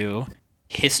 +2.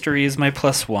 History is my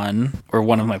 +1, or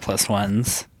one of my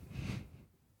 +1s.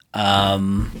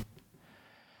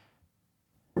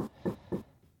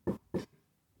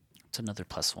 It's another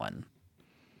 +1.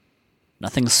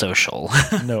 Nothing social.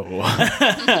 No.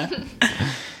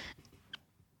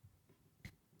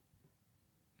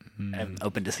 I'm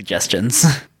open to suggestions.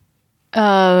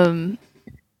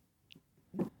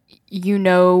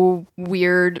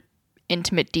 Weird,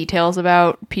 intimate details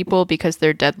about people because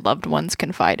their dead loved ones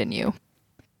confide in you.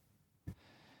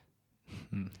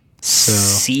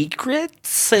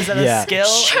 Secrets? Is that Yeah. a skill?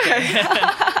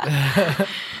 Okay.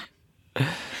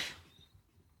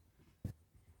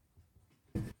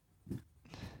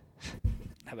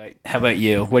 How about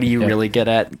you? What are you really good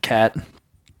at, Kat?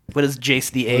 What is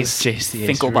Jace the Ace? Jace the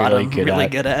Ace Finkelbottom really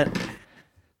good good at?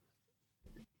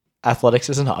 Athletics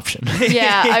is an option.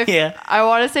 Yeah, Yeah. I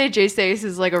want to say Jace Ace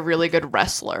is a really good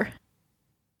wrestler.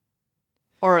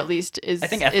 Or at least is I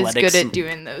think good athletics- at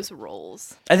doing those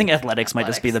roles. I think athletics might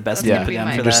just be the best Yeah. thing to Yeah.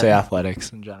 them We for Just that. say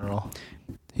athletics in general.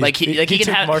 Like he can took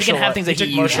have things that he he took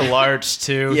uses. martial arts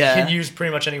too. Yeah. He can use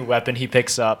pretty much any weapon he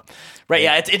picks up. Right,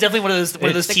 yeah, it's definitely one of those The TV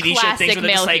show things classic where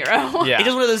they're just male like, hero. Yeah. it's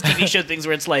just one of those TV show things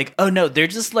where it's like, oh no, they're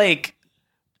just like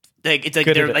it's like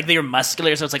Good they're at it. like they're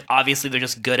muscular, so it's like obviously they're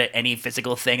just good at any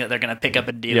physical thing that they're gonna pick up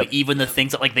and do, Yep. even the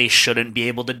things that like they shouldn't be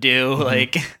able to do. Mm-hmm.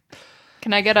 Like,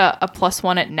 Can I get a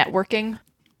 +1 at networking?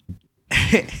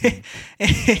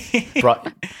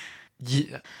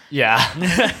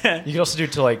 Yeah. You could also do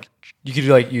to like you could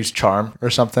like use charm or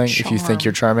something if you think Charm.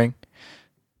 you're charming.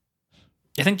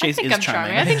 I think I Jace think is I'm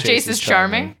charming. charming. I think Jace is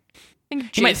charming. I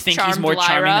think He might Jace think he's charmed more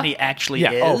charming Lyra. than he actually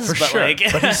Yeah, is. oh, for but sure.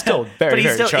 Like, But he's still very, but he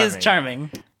very still charming. is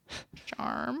charming.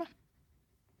 Charm.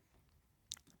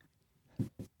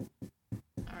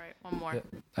 All right, one more.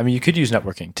 I mean, you could use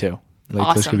networking too.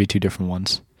 Like those Awesome. could be two different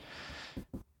ones.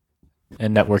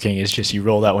 And networking is just you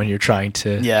roll that when you're trying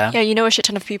to. Yeah. Yeah, you know a shit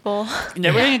ton of people.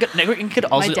 Networking could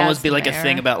also dad's almost be like a there.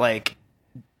 thing about like,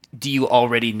 do you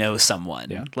already know someone?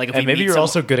 Yeah. Like if And we maybe meet you're some-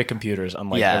 also good at computers,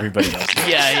 unlike Yeah. everybody else.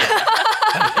 yeah.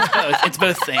 It's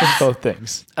both things. Both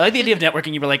things. I like the idea of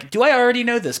networking. You were like, do I already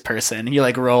know this person? And you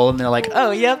like roll, and they're like,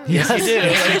 oh, yep, yes, you do.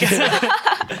 Like,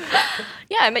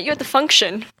 Yeah, I met you at the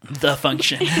function. the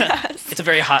function. It's a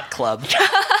very hot club.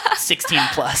 16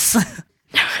 plus.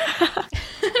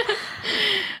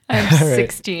 I'm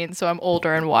 16, so I'm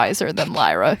older and wiser than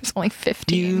Lyra, who's only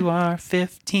 15. You are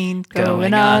 15, Going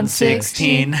going on on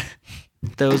 16.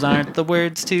 Those aren't the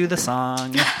words to the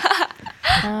song.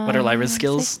 What are Lyra's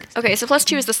skills? Okay, so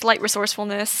 +2 is the slight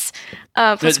resourcefulness.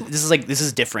 This Plus,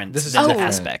 is different. This is than the different.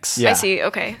 aspects. Yeah. I see.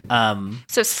 Okay,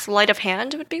 so sleight of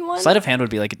hand would be one. Sleight of hand would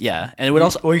be like, yeah, and it would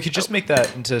also, Or you could just make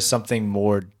that into something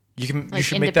more. You Like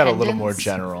should make that a little more independence?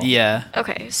 general. yeah.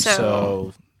 Okay,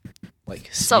 So, like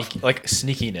Self-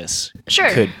 sneakiness. Sure.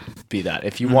 Could be that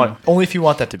if you want. Only if you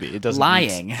want that to be. It doesn't.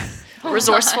 Lying.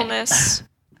 resourcefulness.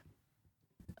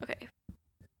 Okay,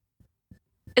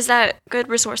 is that good?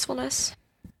 Resourcefulness.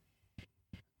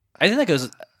 I think that goes.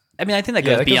 I mean, I think that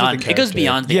Yeah, goes that goes with beyond. the It goes character.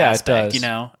 beyond the Yeah, it aspect. does. You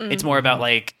know, it's more about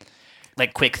like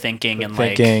quick thinking and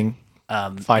Thinking,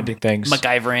 like finding things.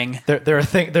 MacGyvering. There are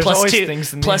things. There's Plus always two,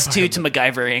 things. In the plus 2 to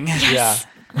environment. MacGyvering. Yeah.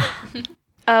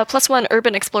 +1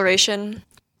 urban exploration.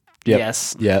 Yep.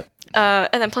 Yes. Yeah.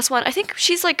 And then +1, I think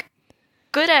she's like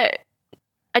good at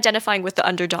identifying with the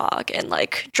underdog and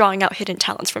like drawing out hidden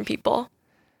talents from people.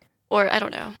 Or I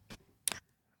don't know.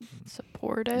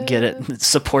 Supportive. Get it?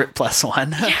 Support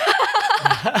 +1.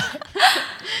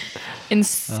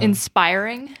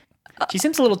 Inspiring. She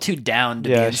seems a little too down to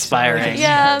Yeah, be she sounds like inspiring.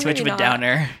 Yeah, Too much of maybe a not.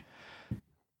 downer.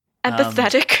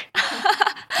 Empathetic.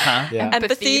 Huh? Yeah.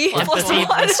 Empathy. Empathy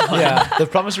 +1. Yeah. The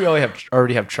problem is we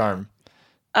already have charm,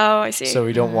 Oh, I see. so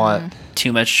we don't want,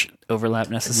 Too much overlap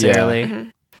necessarily. Mm-hmm.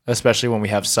 especially when we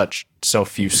have so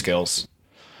few skills.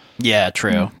 Yeah,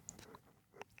 true.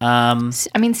 I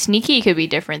mean, sneaky could be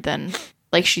different than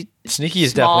like she Sneaky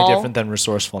is Small, definitely different than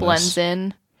resourcefulness. blends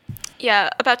in. Yeah,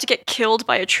 about to get killed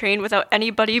by a train without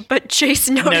anybody but Jace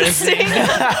noticing.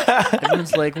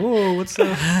 Everyone's like, whoa, what's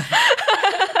up?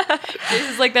 This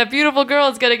is like that beautiful girl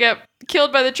is gonna get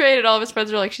killed by the train, and all of his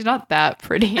friends are like, she's not that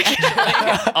pretty.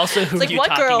 Actually. Also, who like, are you what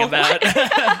talking girl? about?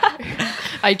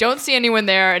 I don't see anyone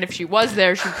there, and if she was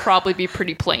there, she'd probably be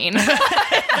pretty plain.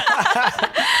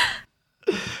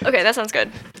 Okay, that sounds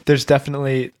good. There's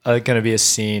definitely going to be a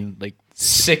scene like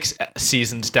 6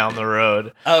 seasons down the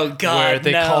road Oh God, where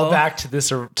they no. call back to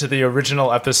the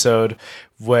original episode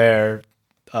where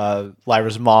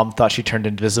Lyra's mom thought she turned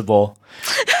invisible,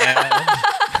 and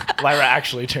Lyra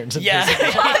actually turns invisible.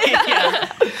 Yeah.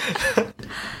 Yeah.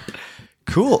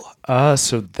 Cool.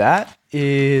 So that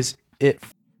is it.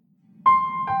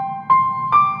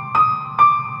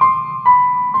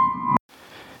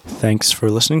 Thanks for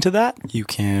listening to that. You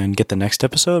can get the next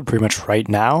episode pretty much right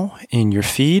now in your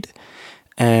feed.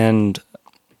 And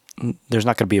there's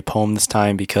not going to be a poem this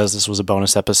time because this was a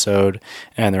bonus episode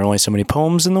and there are only so many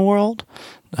poems in the world.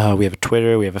 We have a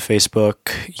Twitter, we have a Facebook,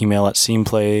 email at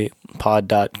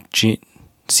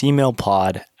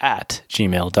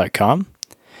sceneplaypod@gmail.com.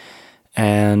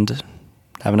 And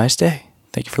have a nice day.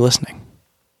 Thank you for listening.